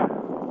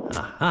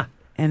 Aha.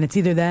 And it's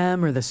either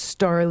them or the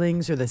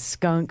starlings or the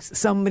skunks.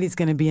 Somebody's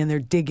going to be in there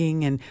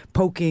digging and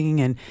poking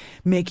and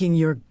making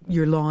your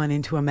lawn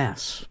into a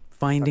mess,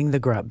 finding the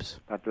grubs.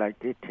 But like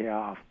they tear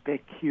off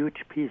big,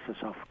 huge pieces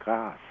of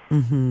grass.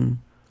 Are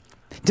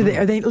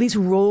they at least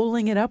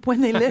rolling it up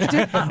when they lift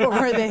it, or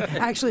are they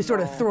actually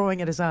sort of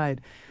throwing it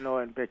aside? No,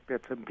 in big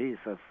bits and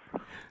pieces.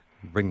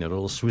 Bring the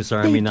little Swiss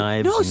Army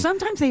knives. No,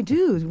 sometimes they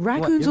do.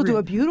 Raccoons will do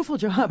a beautiful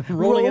job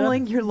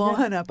rolling your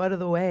lawn up out of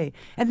the way.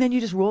 And then you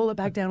just roll it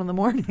back down in the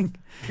morning.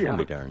 I'll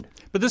be darned.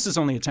 But this is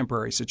only a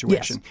temporary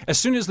situation. Yes. As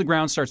soon as the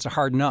ground starts to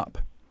harden up,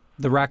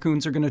 the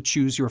raccoons are going to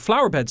choose your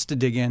flower beds to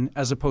dig in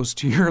as opposed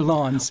to your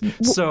lawns.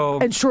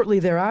 And shortly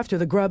thereafter,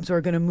 the grubs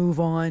are going to move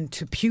on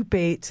to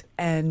pupate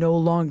and no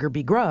longer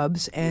be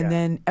grubs, and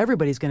then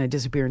everybody's going to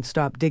disappear and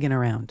stop digging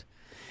around.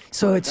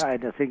 So it's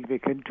anything we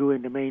can do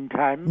in the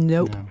meantime?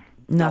 Nope. No.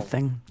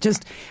 Nothing.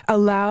 Just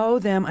allow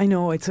them. I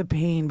know it's a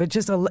pain, but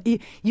just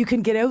you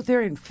can get out there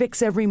and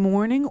fix every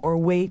morning, or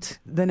wait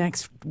the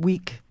next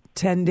week,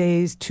 10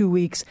 days, 2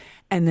 weeks,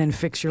 and then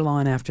fix your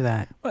lawn after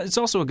that. Well, it's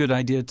also a good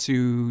idea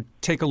to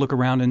take a look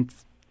around and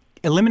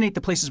eliminate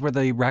the places where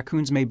the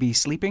raccoons may be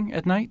sleeping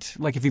at night.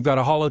 Like if you've got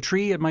a hollow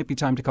tree, it might be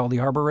time to call the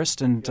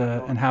arborist and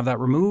have that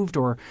removed,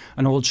 or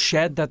an old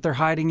shed that they're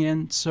hiding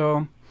in.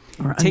 So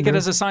take it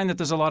as a sign that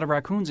there's a lot of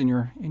raccoons in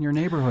your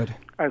neighborhood.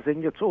 I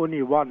think it's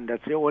only one.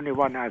 That's the only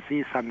one I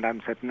see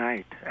sometimes at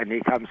night, and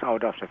he comes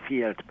out of the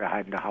field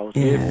behind the house.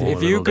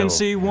 If you can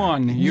see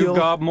one, you've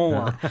got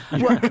more.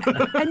 And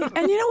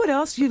you know what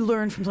else you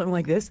learn from something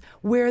like this?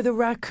 Where the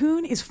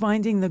raccoon is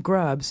finding the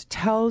grubs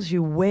tells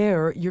you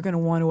where you're going to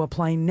want to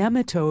apply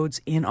nematodes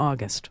in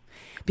August.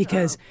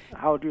 Because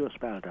how do you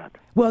spell that?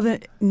 Well,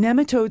 the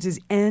nematodes is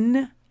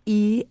NEMATODES.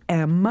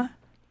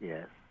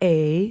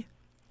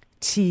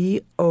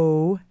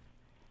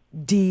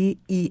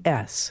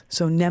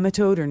 So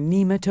nematode or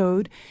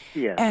nematode.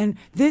 Yes. And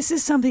this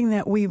is something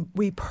that we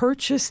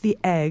purchase the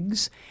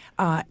eggs.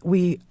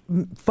 We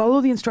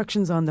follow the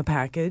instructions on the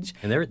package.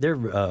 And they're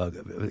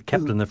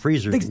kept in the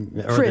freezer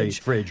the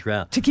fridge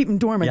to keep them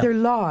dormant. Yeah.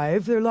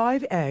 They're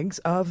live eggs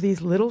of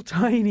these little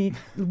tiny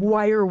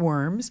wire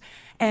worms.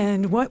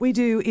 And what we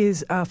do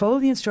is follow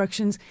the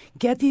instructions,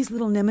 get these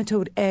little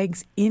nematode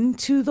eggs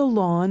into the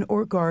lawn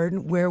or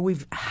garden where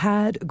we've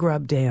had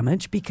grub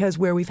damage, because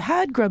where we've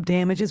had grub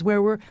damage is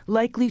where we're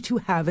likely to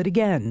have it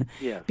again.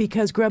 Yeah.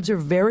 Because grubs are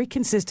very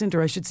consistent,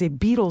 or I should say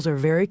beetles are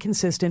very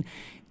consistent,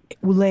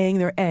 laying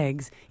their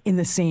eggs in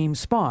the same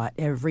spot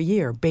every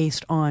year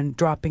based on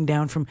dropping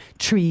down from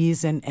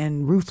trees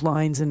and roof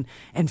lines and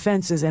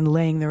fences and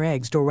laying their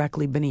eggs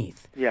directly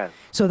beneath. Yes.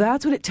 So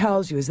that's what it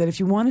tells you, is that if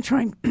you want to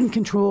try and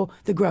control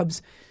the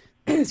grubs,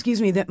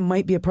 that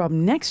might be a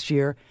problem next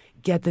year,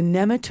 get the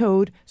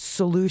nematode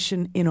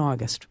solution in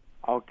August.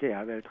 Okay,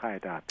 I will try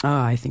that.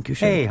 I think you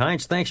should. Hey,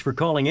 Heinz, thanks for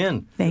calling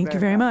in. Thank you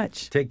very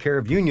much. Take care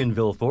of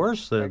Unionville for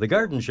us. The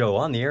Garden Show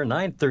on the air,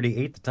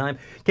 9:38 the time.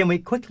 Can we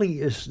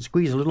quickly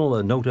squeeze a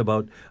little note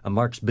about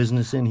Mark's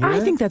business in here? I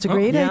think that's a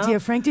great idea.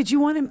 Frank, did you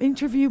want to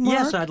interview Mark?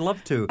 Yes, I'd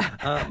love to.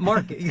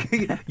 Mark,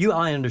 you,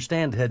 I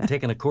understand, had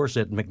taken a course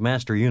at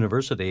McMaster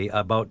University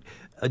about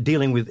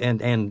dealing with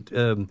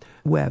and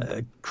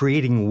web.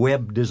 Creating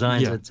web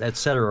designs, et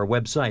cetera, or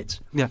websites.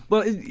 Yeah.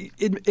 Well,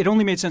 it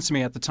only made sense to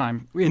me at the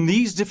time. In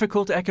these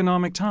difficult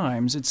economic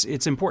times,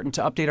 it's important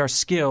to update our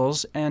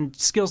skills, and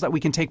skills that we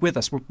can take with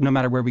us no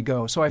matter where we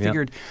go. So I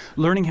figured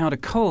learning how to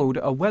code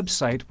a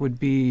website would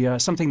be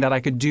something that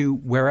I could do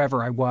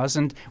wherever I was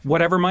and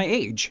whatever my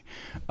age.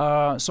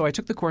 So I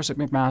took the course at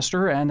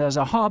McMaster, and as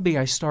a hobby,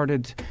 I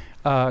started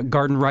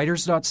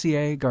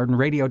gardenwriters.ca,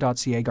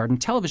 gardenradio.ca,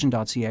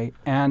 gardentelevision.ca,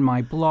 and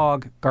my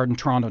blog,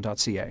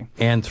 gardentoronto.ca.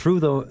 And through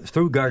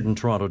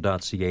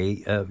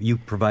gardentoronto.ca, you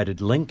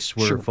provided links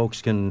where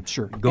folks can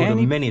go to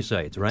many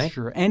sites, right?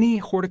 Sure. Any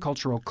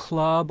horticultural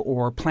club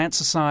or plant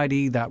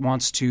society that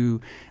wants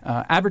to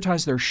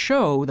advertise their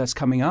show that's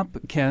coming up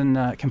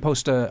can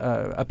post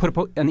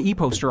an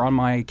e-poster on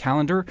my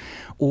calendar,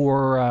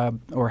 or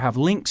have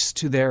links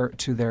to their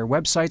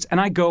websites, and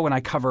I go and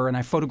I cover and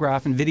I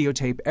photograph and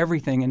videotape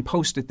everything and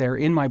post it there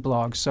in my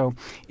blog. So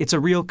it's a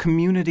real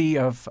community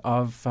of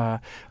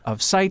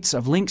sites,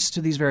 of links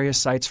to these various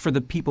sites for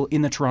the people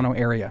in the Toronto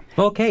area.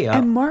 Okay.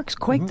 And Mark's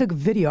quite the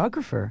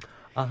videographer.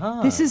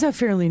 Uh-huh. This is a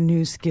fairly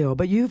new skill,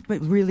 but you've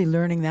been really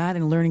learning that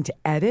and learning to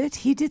edit.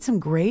 He did some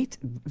great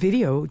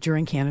video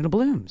during Canada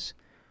Blooms,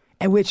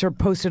 and which are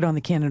posted on the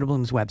Canada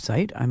Blooms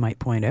website, I might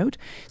point out.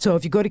 So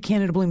if you go to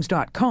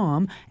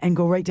CanadaBlooms.com and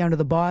go right down to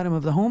the bottom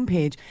of the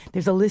homepage,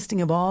 there's a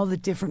listing of all the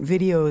different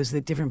videos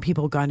that different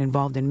people got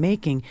involved in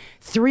making,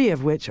 3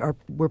 of which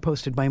were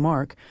posted by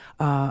Mark.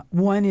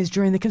 One is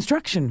during the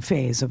construction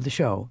phase of the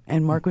show,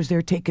 and Mark was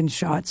there taking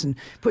shots and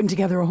putting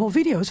together a whole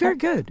video. It's very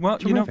good. Well,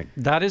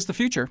 that is the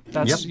future.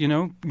 That's,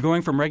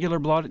 going from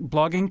regular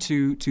blogging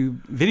to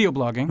video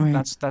blogging.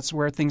 Right. That's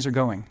where things are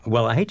going.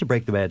 Well, I hate to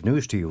break the bad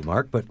news to you,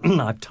 Mark, but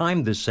I've timed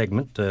this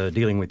segment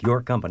dealing with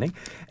your company,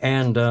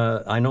 and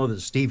I know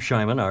that Steve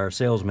Shyman, our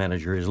sales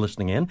manager, is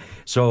listening in,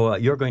 so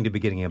you're going to be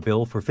getting a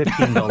bill for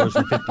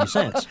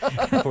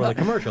 $15.50 for the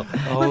commercial.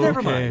 But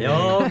never mind.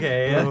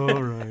 Okay.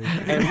 All right.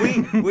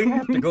 And we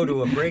have to go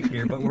to a break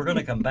here, but we're going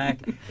to come back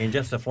in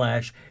just a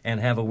flash and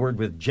have a word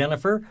with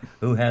Jennifer,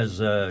 who has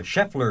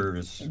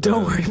Scheffler's.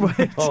 Don't worry about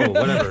it. Oh,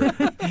 whatever.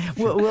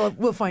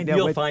 We'll find out.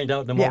 You'll find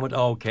out in a moment.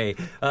 Okay.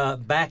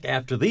 Back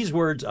after these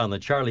words on the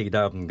Charlie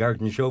Dobbin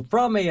Garden Show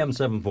from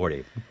AM740.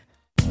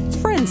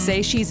 Friends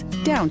say she's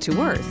down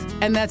to earth,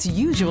 and that's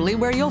usually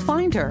where you'll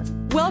find her.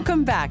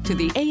 Welcome back to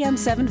the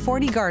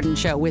AM740 Garden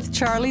Show with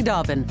Charlie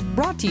Dobbin,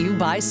 brought to you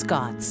by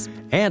Scott's.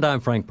 And I'm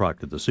Frank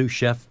Proctor, the sous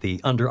chef.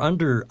 The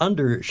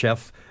under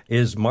chef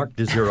is Mark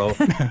DeZero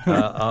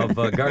of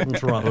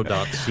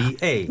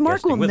GardenToronto.ca.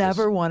 Mark will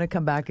never want to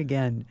come back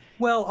again.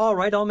 Well, all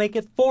right, I'll make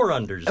it 4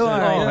 unders.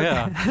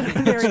 Yeah.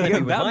 There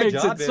you go. That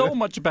makes it so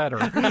much better.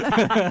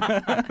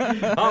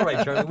 All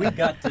right, Charlie, we've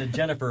got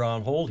Jennifer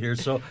on hold here.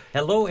 So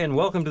hello and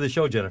welcome to the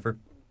show, Jennifer.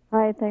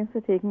 Hi, thanks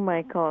for taking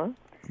my call.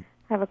 I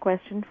have a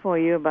question for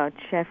you about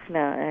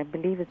Scheffler. I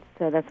believe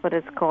that's what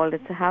it's called.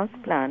 It's a house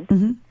plant.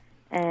 Mm-hmm.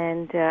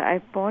 And I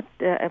bought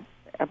the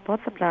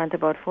plant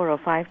about 4 or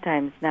 5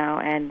 times now,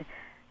 and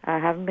I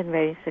haven't been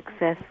very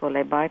successful.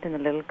 I buy it in a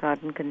little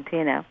garden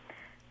container,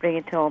 bring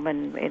it home,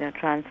 and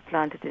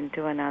transplant it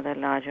into another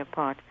larger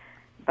pot.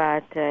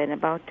 But in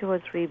about 2 or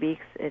 3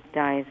 weeks, it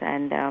dies.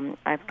 And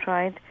I've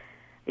tried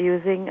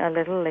using a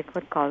little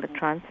liquid called a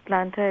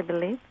transplanter, I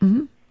believe,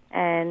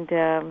 and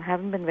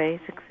haven't been very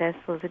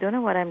successful. So I don't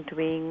know what I'm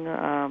doing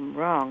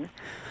wrong.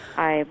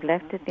 I've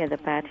left it near the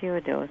patio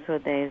door, so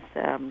there's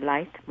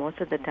light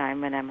most of the time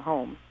when I'm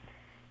home.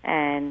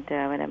 And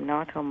when I'm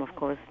not home, of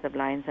course, the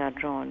blinds are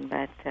drawn.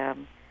 But do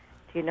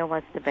you know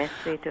what's the best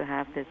way to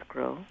have this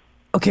grow?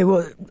 Okay,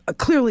 well,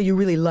 clearly you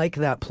really like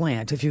that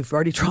plant if you've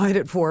already tried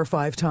it 4 or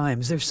 5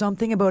 times. There's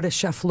something about a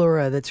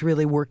Schefflera that's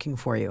really working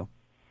for you.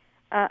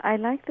 I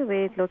like the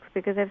way it looks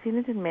because I've seen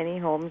it in many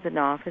homes and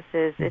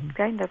offices.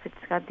 Mm-hmm. It's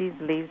got these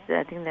leaves.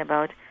 I think they're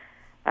about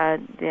 6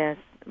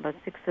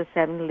 or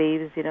 7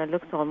 leaves. It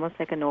looks almost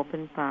like an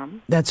open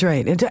palm. That's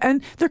right.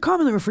 And they're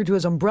commonly referred to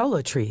as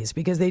umbrella trees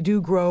because they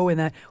do grow in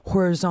that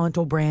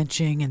horizontal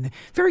branching and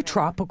very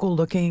tropical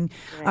looking,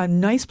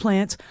 nice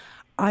plants.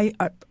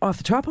 Off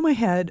the top of my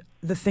head,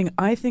 the thing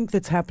I think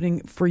that's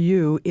happening for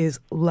you is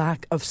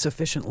lack of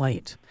sufficient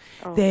light.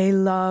 Oh. They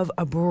love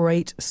a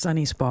bright,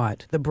 sunny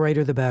spot. The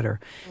brighter, the better.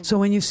 Mm-hmm. So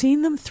when you've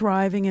seen them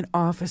thriving in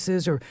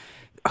offices or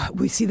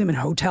we see them in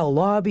hotel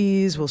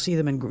lobbies, we'll see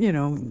them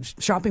in,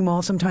 shopping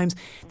malls sometimes,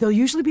 there'll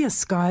usually be a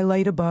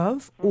skylight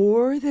above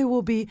or there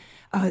will be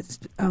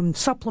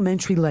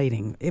supplementary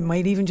lighting. It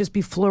might even just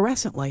be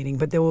fluorescent lighting,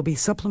 but there will be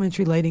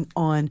supplementary lighting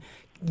on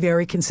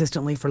very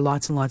consistently for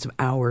lots and lots of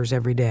hours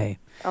every day.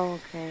 Oh,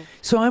 okay.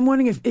 So I'm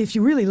wondering if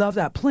you really love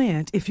that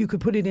plant, if you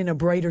could put it in a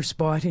brighter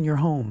spot in your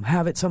home.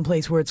 Have it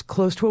someplace where it's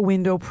close to a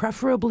window,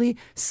 preferably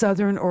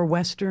southern or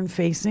western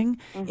facing,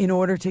 in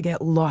order to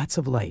get lots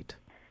of light.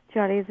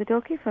 Charlie, is it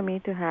okay for me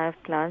to have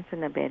plants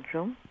in a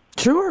bedroom?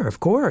 Sure, of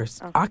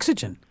course. Okay.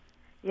 Oxygen.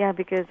 Yeah,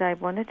 because I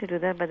wanted to do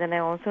that, but then I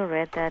also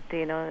read that,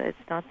 it's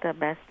not the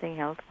best thing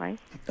health-wise.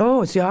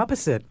 Oh, it's the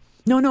opposite.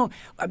 No.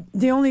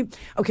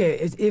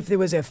 If there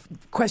was a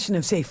question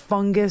of, say,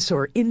 fungus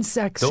or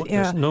insects.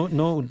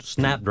 No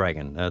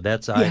snapdragon.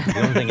 That's the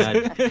only thing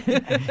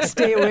I'd...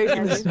 Stay away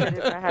from this.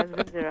 My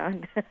husband's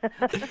around.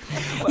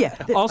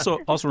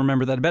 Also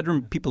remember that a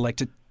bedroom, people like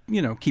to,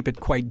 keep it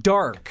quite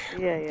dark.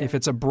 Yeah. If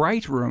it's a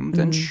bright room,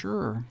 then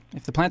sure.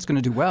 If the plant's going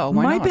to do well,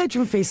 why not? My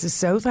bedroom faces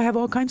south. I have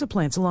all kinds of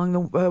plants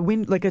along the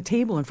window, like a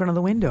table in front of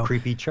the window.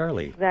 Creepy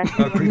Charlie.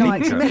 Exactly.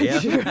 Creeping Charlie,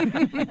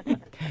 yeah.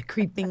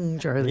 Creeping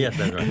Charlie. Yes,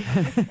 that's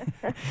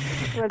right.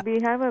 Well, we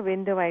have a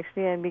window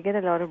actually, and we get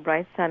a lot of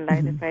bright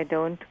sunlight if I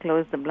don't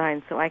close the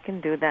blinds, so I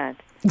can do that.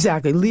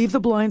 Exactly. Leave the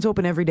blinds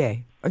open every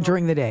day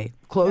during the day.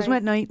 Close them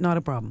at night, not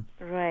a problem.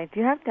 Right. Do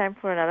you have time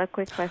for another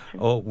quick question?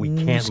 Oh, we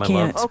can't, my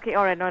can't. love. Okay,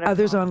 all right. Not a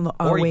Others problem.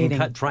 are Or you waiting.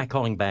 can try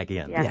calling back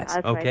in. Yeah, Yes.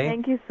 that's Okay. right.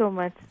 Thank you so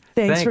much.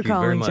 Thanks Thank for you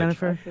very calling, much.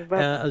 Jennifer.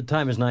 The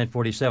time is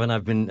 9:47.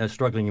 I've been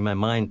struggling in my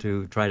mind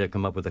to try to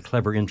come up with a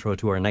clever intro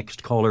to our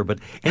next caller, but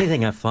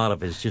anything I've thought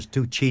of is just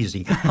too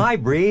cheesy. Hi,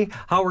 Bree.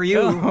 How are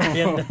you?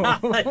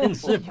 In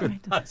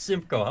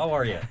Simcoe, how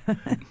are you?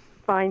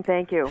 Fine,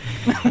 thank you.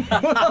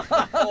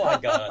 Oh, I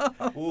got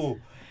it. Ooh.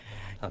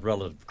 A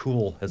relative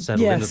cool has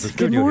settled into the Yes.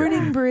 studio Good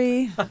morning, here.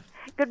 Bree.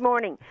 Good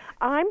morning.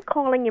 I'm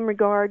calling in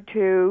regard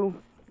to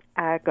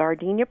a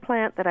gardenia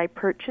plant that I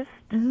purchased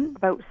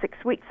about 6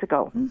 weeks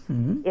ago.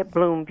 It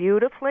bloomed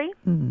beautifully,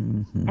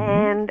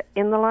 and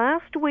in the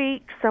last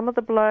week, some of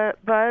the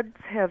buds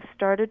have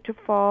started to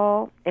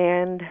fall,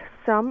 and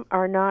some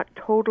are not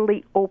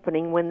totally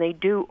opening when they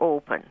do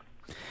open.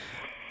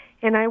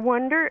 And I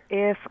wonder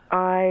if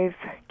I've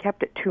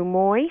kept it too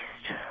moist.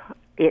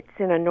 It's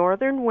in a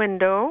northern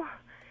window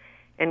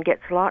and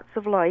gets lots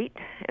of light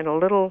and a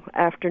little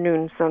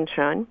afternoon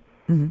sunshine.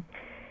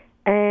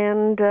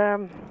 And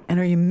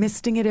are you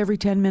misting it every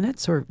 10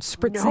 minutes or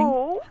spritzing?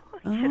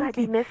 no, should I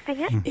be misting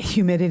it?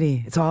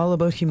 Humidity. It's all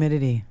about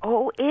humidity.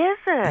 Oh, is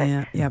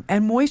it? Yeah.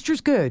 And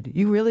moisture's good.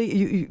 You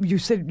really, you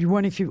said you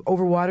want if you're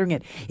overwatering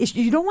it.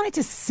 You don't want it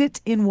to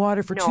sit in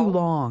water for too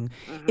long.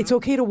 It's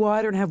okay to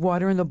water and have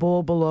water in the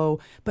bowl below,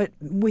 but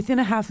within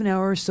a half an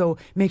hour or so,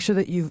 make sure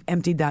that you've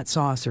emptied that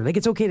saucer. Like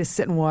it's okay to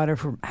sit in water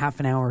for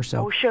half an hour or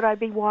so. Oh, should I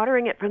be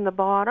watering it from the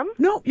bottom?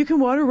 No, you can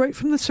water right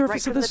from the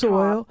surface Right of from the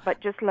soil. top, but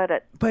just let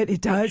it. But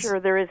it does. Make sure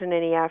there isn't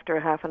any after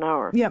a half an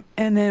hour. Yeah,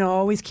 and then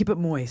always keep it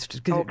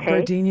moist because Okay.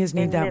 gardenias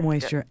need And that mist it.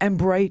 moisture. And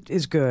bright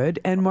is good.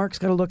 And Mark's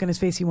got a look on his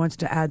face. He wants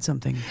to add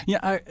something.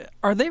 Yeah,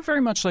 are they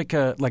very much like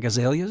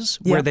azaleas,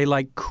 Yeah. where they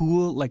like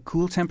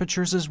cool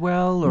temperatures as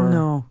well? Or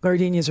No,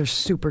 gardenias are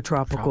super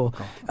tropical.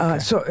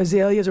 So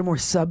azaleas are more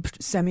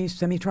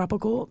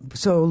semi-tropical.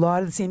 So a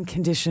lot of the same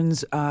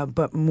conditions,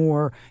 but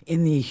more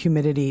in the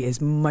humidity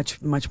is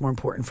much more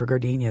important for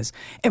gardenias.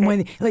 And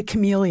when like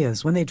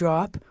camellias, when they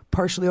drop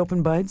partially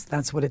open buds,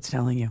 that's what it's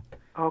telling you.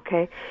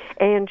 Okay.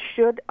 And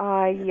should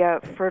I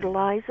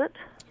fertilize it?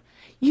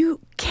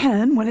 You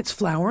can when it's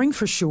flowering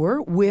for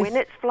sure. When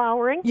it's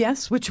flowering?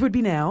 Yes, which would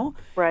be now.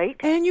 Right.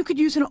 And you could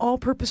use an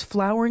all-purpose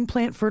flowering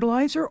plant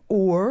fertilizer,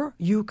 or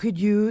you could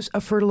use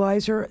a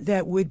fertilizer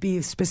that would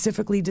be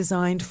specifically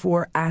designed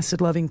for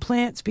acid-loving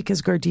plants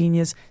because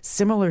gardenias,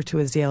 similar to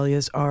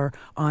azaleas,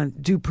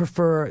 do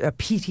prefer a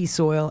peaty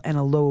soil and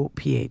a low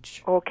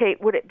pH. Okay.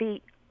 Would it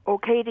be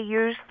okay to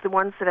use the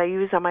ones that I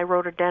use on my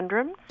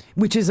rhododendron?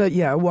 Which is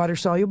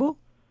water-soluble?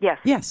 Yes.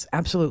 Yes,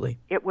 absolutely.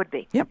 It would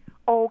be. Yep.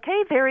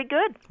 Okay, very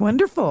good.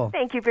 Wonderful.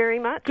 Thank you very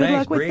much. Good Thanks,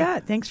 luck with Bree.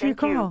 that. Thanks for your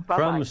call. Bye-bye.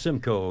 From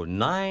Simcoe,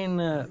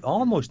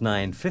 almost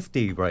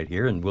 9:50 right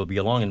here, and we'll be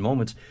along in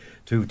moments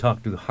to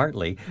talk to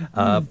Hartley.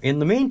 In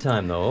the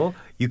meantime, though,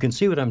 you can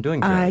see what I'm doing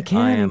today. I can,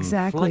 I am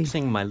exactly.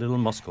 flexing my little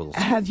muscles.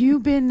 Have you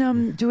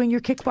been doing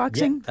your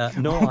kickboxing? Yeah,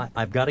 no,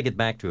 I've got to get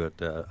back to it.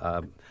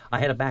 I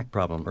had a back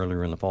problem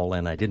earlier in the fall,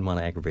 and I didn't want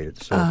to aggravate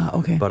it. So,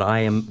 okay. But I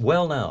am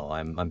well now.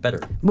 I'm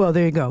better. Well,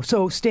 there you go.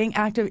 So staying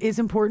active is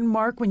important.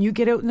 Mark, when you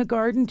get out in the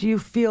garden, do you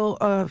feel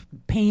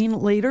pain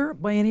later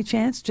by any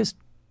chance? Just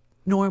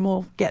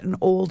normal, getting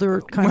older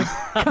kind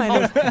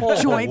of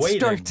joints way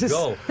start to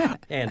go.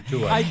 And to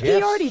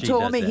he already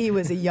told me he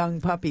was a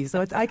young puppy,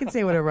 so I can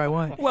say whatever I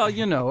want.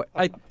 Well,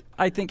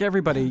 I think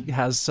everybody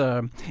has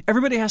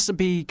to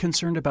be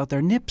concerned about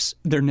their knees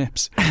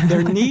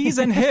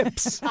and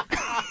hips.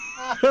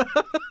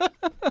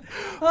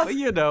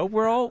 Well,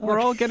 we're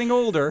all getting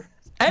older,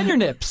 and your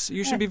nips.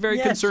 You should be very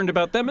concerned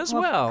about them as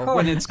well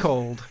when it's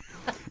cold.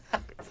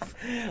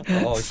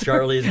 Oh,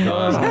 Charlie's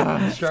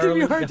gone. It's going to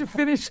be hard to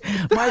finish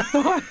my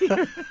thought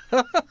here.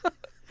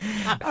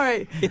 All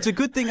right. It's a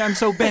good thing I'm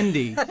so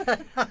bendy. All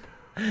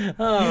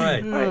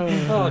right.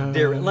 Oh,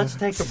 dear. Let's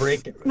take a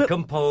break.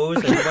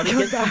 Compose.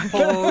 Everybody get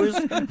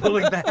composed.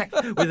 Pulling back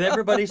with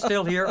everybody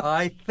still here,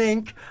 I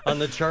think, on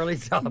the Charlie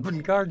Dobbin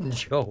Garden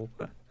Show.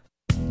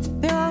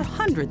 There are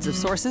hundreds of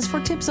sources for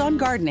tips on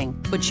gardening,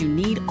 but you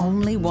need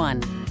only one.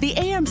 The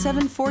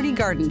AM740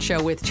 Garden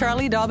Show with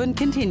Charlie Dobbin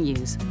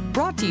continues.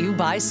 Brought to you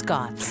by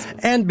Scott's.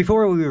 And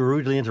before we were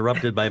rudely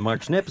interrupted by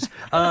Mark Snips.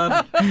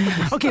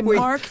 Okay,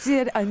 Mark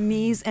did a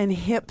knees and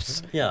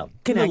hips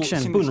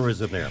connection.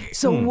 Spoonerism there.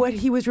 So what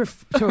he was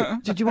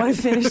did you want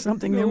to finish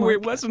something there, No, Mark?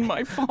 it wasn't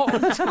my fault.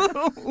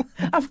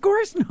 Of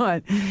course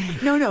not.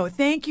 No.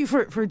 Thank you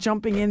for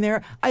jumping in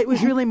there. It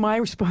was really my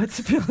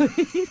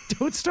responsibility.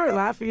 Don't start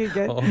laughing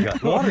again. Oh,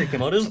 God. Water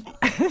came out his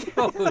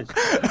nose.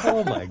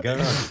 Oh, my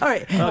God. All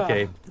right.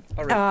 Okay.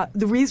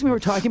 The reason we were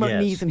talking about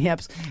Yes. knees and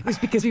hips is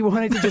because we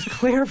wanted to just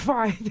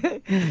clarify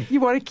that you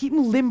want to keep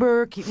them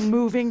limber, keep them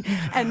moving,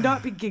 and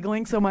not be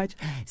giggling so much.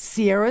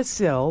 Sierra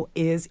Sil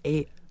is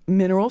a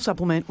mineral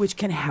supplement which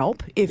can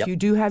help if you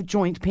do have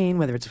joint pain,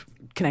 whether it's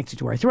connected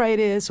to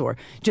arthritis or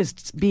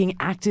just being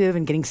active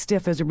and getting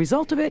stiff as a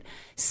result of it,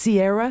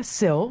 Sierra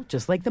Sil,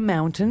 just like the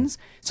mountains,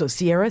 so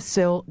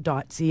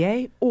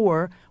sierrasil.ca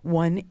or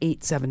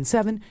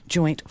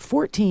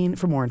 1-877-JOINT-14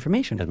 for more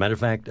information. As a matter of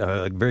fact,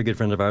 a very good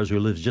friend of ours who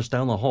lives just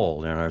down the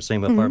hall in our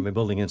same apartment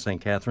building in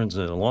St. Catharines,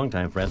 a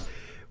longtime friend,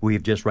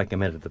 we've just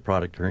recommended the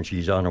product to her, and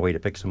she's on her way to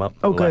pick some up.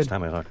 Oh, the good. last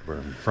time I talked to her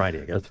on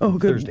Friday, I guess. Oh,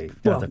 good. Thursday.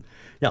 Well,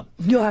 yeah.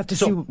 You'll have to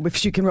see if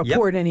she can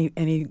report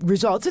any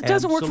results. It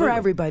doesn't work for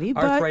everybody,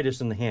 but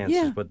arthritis in the hands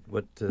is what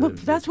well,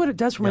 that's what it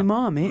does for my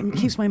mom. It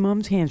keeps my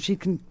mom's hands. She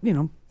can,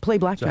 play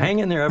blackjack. So hang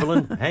in there,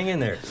 Evelyn. Hang in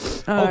there.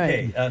 All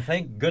okay.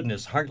 Thank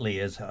goodness Hartley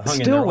has hung in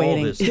Still there waiting.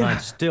 all this time.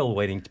 Still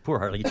waiting. Poor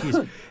Hartley.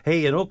 Jeez.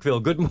 Hey, in Oakville.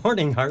 Good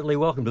morning, Hartley.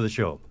 Welcome to the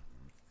show.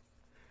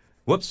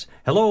 Whoops.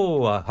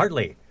 Hello,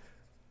 Hartley.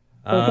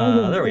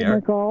 There we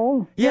are.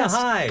 Call. Yes.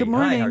 Hi. Good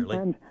morning. Hi, Hartley.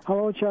 And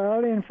hello,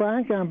 Charlie and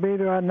Frank. I'm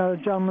Peter, another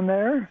gentleman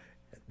there.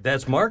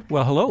 That's Mark.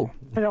 Well, hello.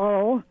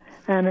 Hello.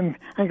 And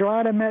I'm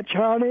glad I met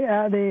Charlie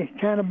at the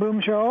Canada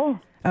Bloom Show.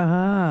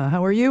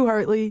 How are you,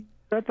 Hartley?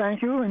 Good,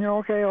 thank you. And you're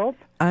okay, Hope?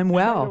 I'm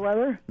well. The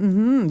weather?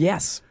 Mm-hmm.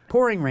 Yes.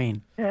 Pouring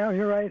rain. Yeah,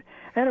 you're right.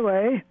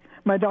 Anyway,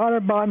 my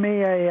daughter bought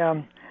me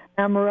a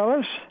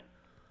amaryllis,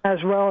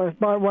 as well as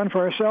bought one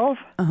for herself.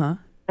 And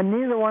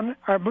neither one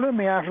are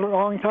blooming after a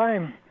long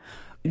time.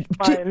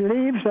 My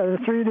leaves, the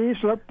 3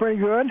 leaves, look pretty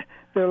good.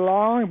 They're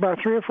long,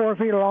 about 3 or 4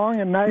 feet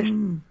long, and nice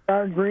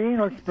dark green,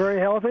 look very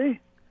healthy,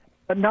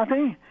 but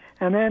nothing.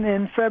 And then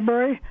in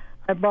February,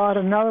 I bought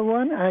another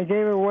one, and I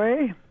gave it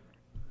away.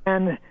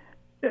 And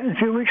a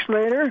few weeks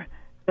later,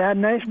 they had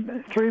nice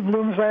 3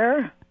 blooms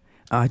there.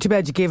 Too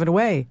bad you gave it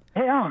away.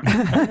 Yeah.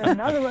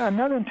 And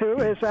another one, too,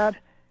 is that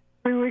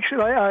a few weeks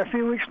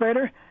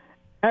later,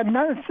 I had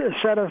another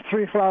set of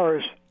 3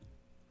 flowers.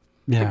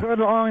 Yeah. A good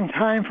long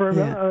time for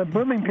a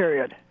blooming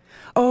period.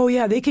 Oh,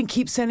 yeah, they can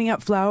keep sending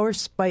out flower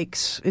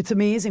spikes. It's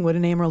amazing what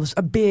an amaryllis,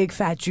 a big,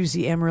 fat,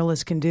 juicy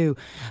amaryllis can do.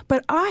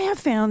 But I have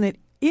found that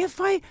if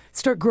I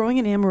start growing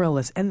an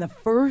amaryllis and the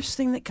first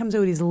thing that comes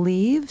out is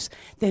leaves,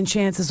 then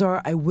chances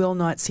are I will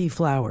not see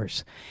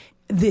flowers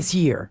this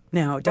year.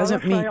 Now, it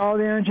doesn't mean... like all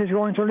the energy is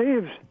going to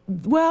leaves.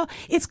 Well,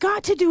 it's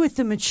got to do with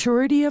the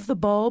maturity of the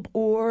bulb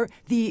or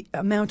the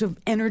amount of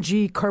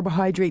energy,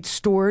 carbohydrates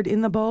stored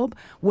in the bulb,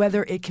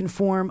 whether it can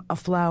form a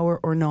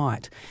flower or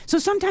not. So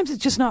sometimes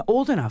it's just not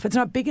old enough. It's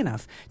not big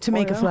enough to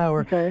make a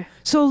flower. Okay.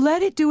 So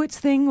let it do its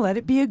thing. Let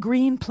it be a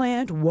green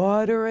plant.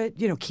 Water it.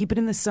 Keep it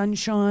in the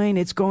sunshine.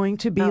 It's going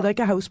to be like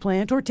a house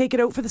plant, or take it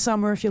out for the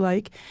summer if you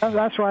like.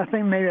 That's what I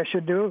think maybe I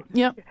should do.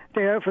 Yep.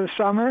 Take it out for the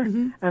summer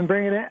and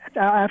bring it in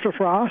after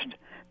frost.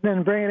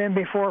 Then bring it in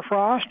before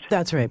frost.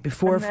 That's right,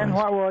 before frost. And then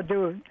what will it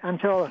do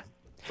until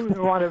we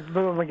want to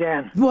bloom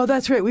again? Well,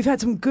 that's right. We've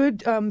had some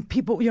good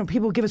people,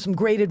 people give us some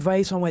great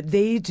advice on what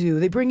they do.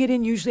 They bring it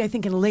in usually, I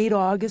think, in late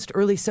August,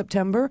 early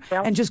September,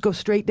 and just go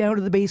straight down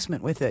to the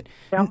basement with it.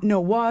 No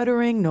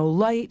watering, no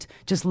light.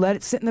 Just let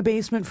it sit in the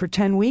basement for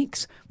 10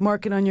 weeks.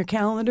 Mark it on your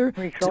calendar.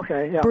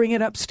 Bring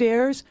it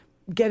upstairs.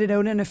 Get it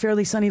out in a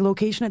fairly sunny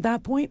location at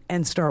that point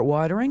and start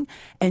watering.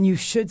 And you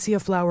should see a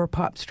flower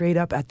pop straight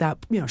up at that,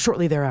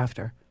 shortly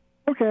thereafter.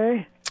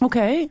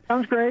 Okay.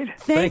 Sounds great.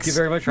 Thanks. Thank you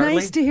very much, Hartley.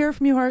 Nice to hear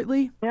from you,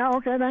 Hartley. Yeah,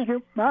 okay, thank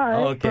you. Bye.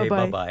 Okay,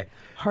 bye-bye.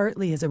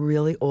 Hartley is a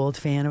really old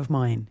fan of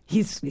mine.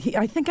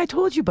 I think I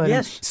told you about him.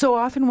 Yes. So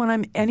often when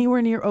I'm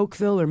anywhere near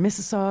Oakville or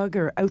Mississauga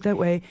or out that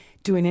way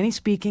doing any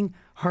speaking,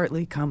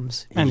 Hartley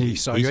comes. And he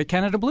saw you at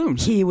Canada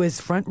Blooms. He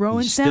was front row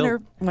and center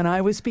when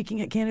I was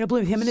speaking at Canada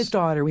Blooms. Him and his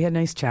daughter. We had a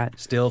nice chat.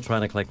 Still trying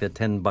to collect that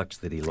 $10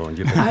 that he loaned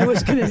you. I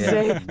was going to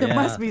say, there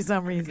must be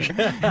some reason.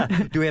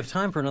 Do we have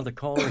time for another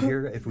caller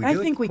here? If we I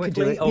think we could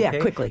do it. Okay. Yeah,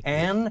 quickly.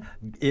 Anne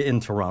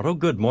in Toronto,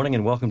 good morning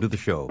and welcome to the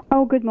show.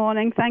 Oh, good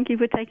morning. Thank you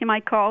for taking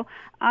my call.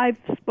 I've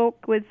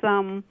spoke with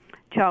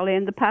Charlie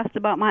in the past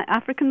about my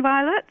African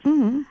violets.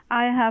 Mm-hmm.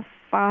 I have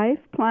 5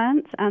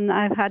 plants, and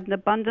I've had an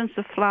abundance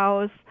of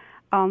flowers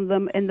on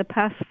them in the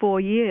past 4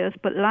 years.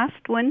 But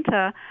last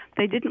winter,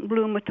 they didn't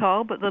bloom at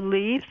all, but the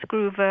leaves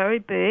grew very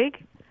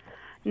big.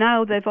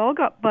 Now they've all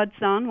got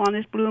buds on. One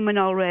is blooming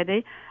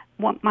already.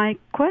 What my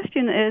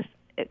question is,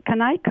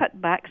 can I cut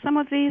back some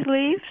of these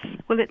leaves?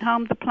 Will it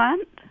harm the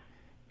plant?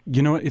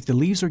 You know what? If the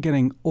leaves are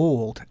getting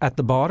old at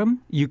the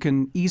bottom, you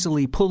can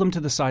easily pull them to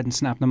the side and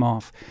snap them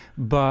off.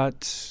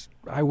 But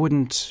I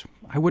wouldn't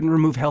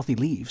remove healthy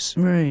leaves.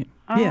 Right.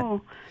 Oh. Yeah.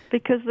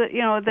 Because,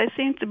 they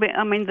seem to be,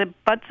 the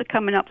buds are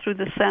coming up through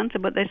the center,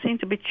 but they seem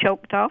to be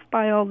choked off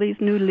by all these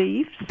new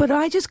leaves. But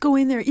I just go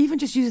in there, even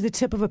just use the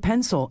tip of a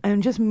pencil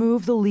and just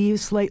move the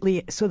leaves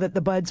slightly so that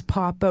the buds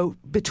pop out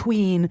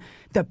between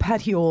the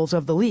petioles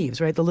of the leaves,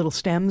 right? The little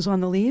stems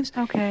on the leaves.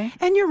 Okay.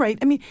 And you're right.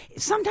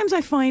 Sometimes I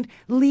find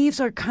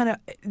leaves are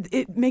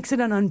it makes it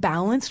an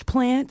unbalanced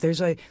plant.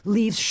 There's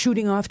leaves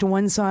shooting off to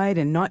one side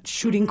and not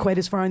shooting quite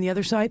as far on the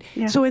other side.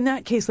 Yeah. So in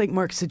that case, like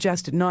Mark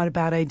suggested, not a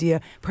bad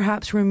idea.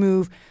 Perhaps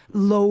remove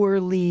lower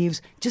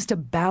leaves, just to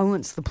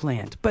balance the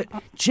plant. But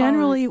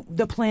generally,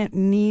 the plant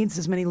needs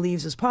as many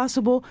leaves as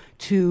possible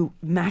to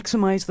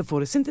maximize the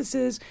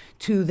photosynthesis,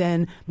 to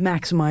then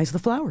maximize the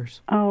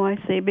flowers. Oh, I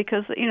see.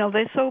 Because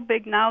they're so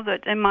big now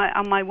that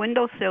on my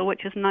windowsill,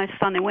 which is a nice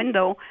sunny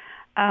window,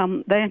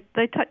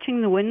 they're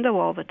touching the window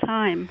all the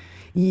time.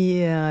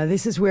 Yeah,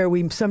 this is where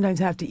we sometimes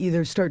have to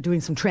either start doing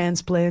some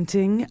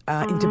transplanting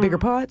into bigger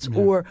pots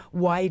or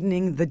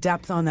widening the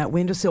depth on that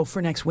windowsill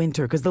for next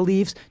winter, because the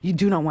leaves, you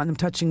do not want them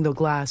touching the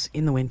glass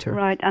in the winter.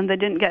 Right, and they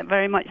didn't get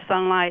very much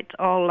sunlight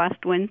all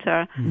last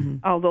winter,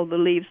 although the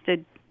leaves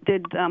did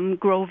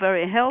grow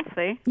very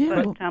healthy,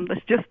 but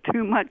there's just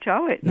too much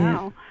of it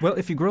now. Well,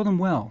 if you grow them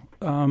well,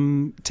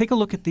 take a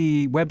look at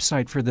the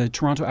website for the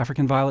Toronto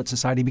African Violet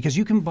Society, because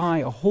you can buy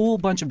a whole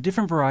bunch of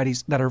different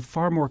varieties that are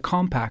far more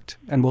compact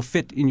and will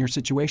fit in your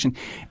situation.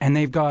 And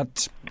they've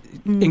got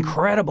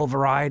incredible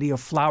variety of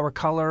flower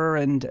color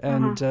and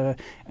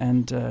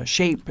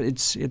shape.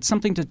 It's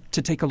something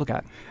to take a look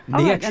at.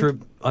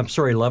 I'm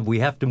sorry, love, we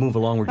have to move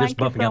along. We're just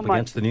bumping up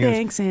against the news.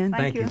 Thanks, Ann.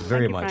 Thank you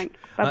very much.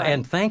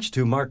 And thanks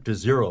to Mark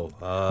DeZero,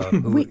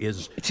 who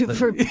is...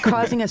 for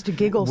causing us to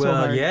giggle so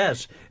hard. Well,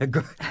 yes.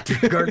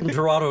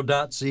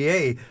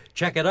 GardenToronto.ca.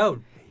 Check it out.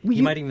 He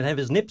might even have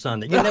his nips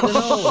on it. You never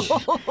know.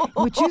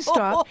 Would you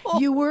stop?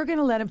 You were going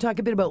to let him talk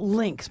a bit about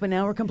links, but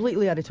now we're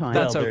completely out of time.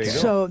 That's okay.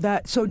 So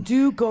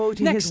do go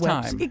to his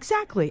website. Time.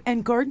 Exactly.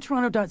 And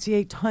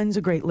GardenToronto.ca, tons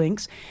of great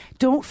links.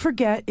 Don't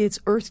forget, it's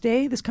Earth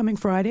Day this coming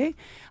Friday.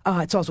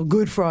 It's also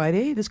Good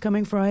Friday this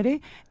coming Friday.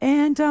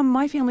 And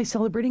my family's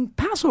celebrating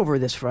Passover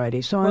this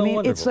Friday. So,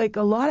 wonderful. It's like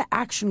a lot of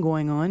action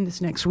going on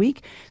this next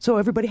week. So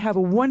everybody have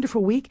a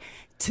wonderful week.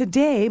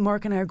 Today,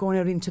 Mark and I are going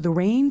out into the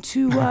rain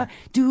to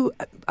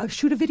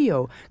shoot a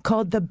video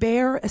called The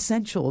Bare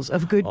Essentials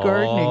of Good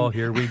Gardening. Oh,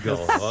 here we go.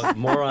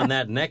 More on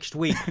that next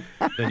week.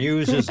 The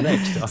news is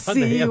next on See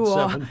the you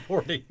all.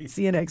 AM740.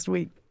 See you next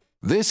week.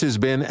 This has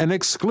been an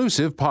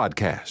exclusive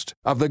podcast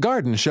of The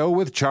Garden Show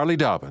with Charlie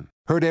Dobbin.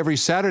 Heard every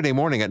Saturday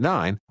morning at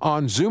 9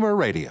 on Zoomer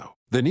Radio,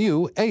 the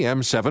new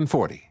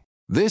AM740.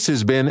 This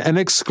has been an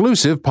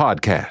exclusive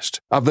podcast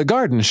of The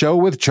Garden Show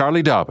with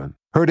Charlie Dobbin.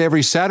 Heard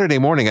every Saturday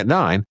morning at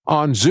 9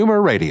 on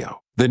Zoomer Radio,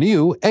 the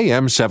new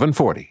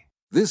AM740.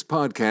 This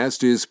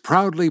podcast is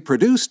proudly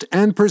produced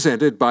and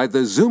presented by the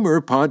Zoomer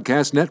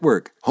Podcast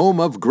Network, home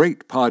of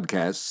great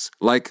podcasts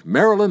like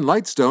Marilyn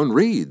Lightstone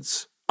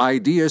Reads,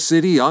 Idea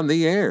City on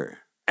the Air,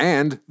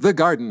 and The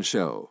Garden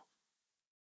Show.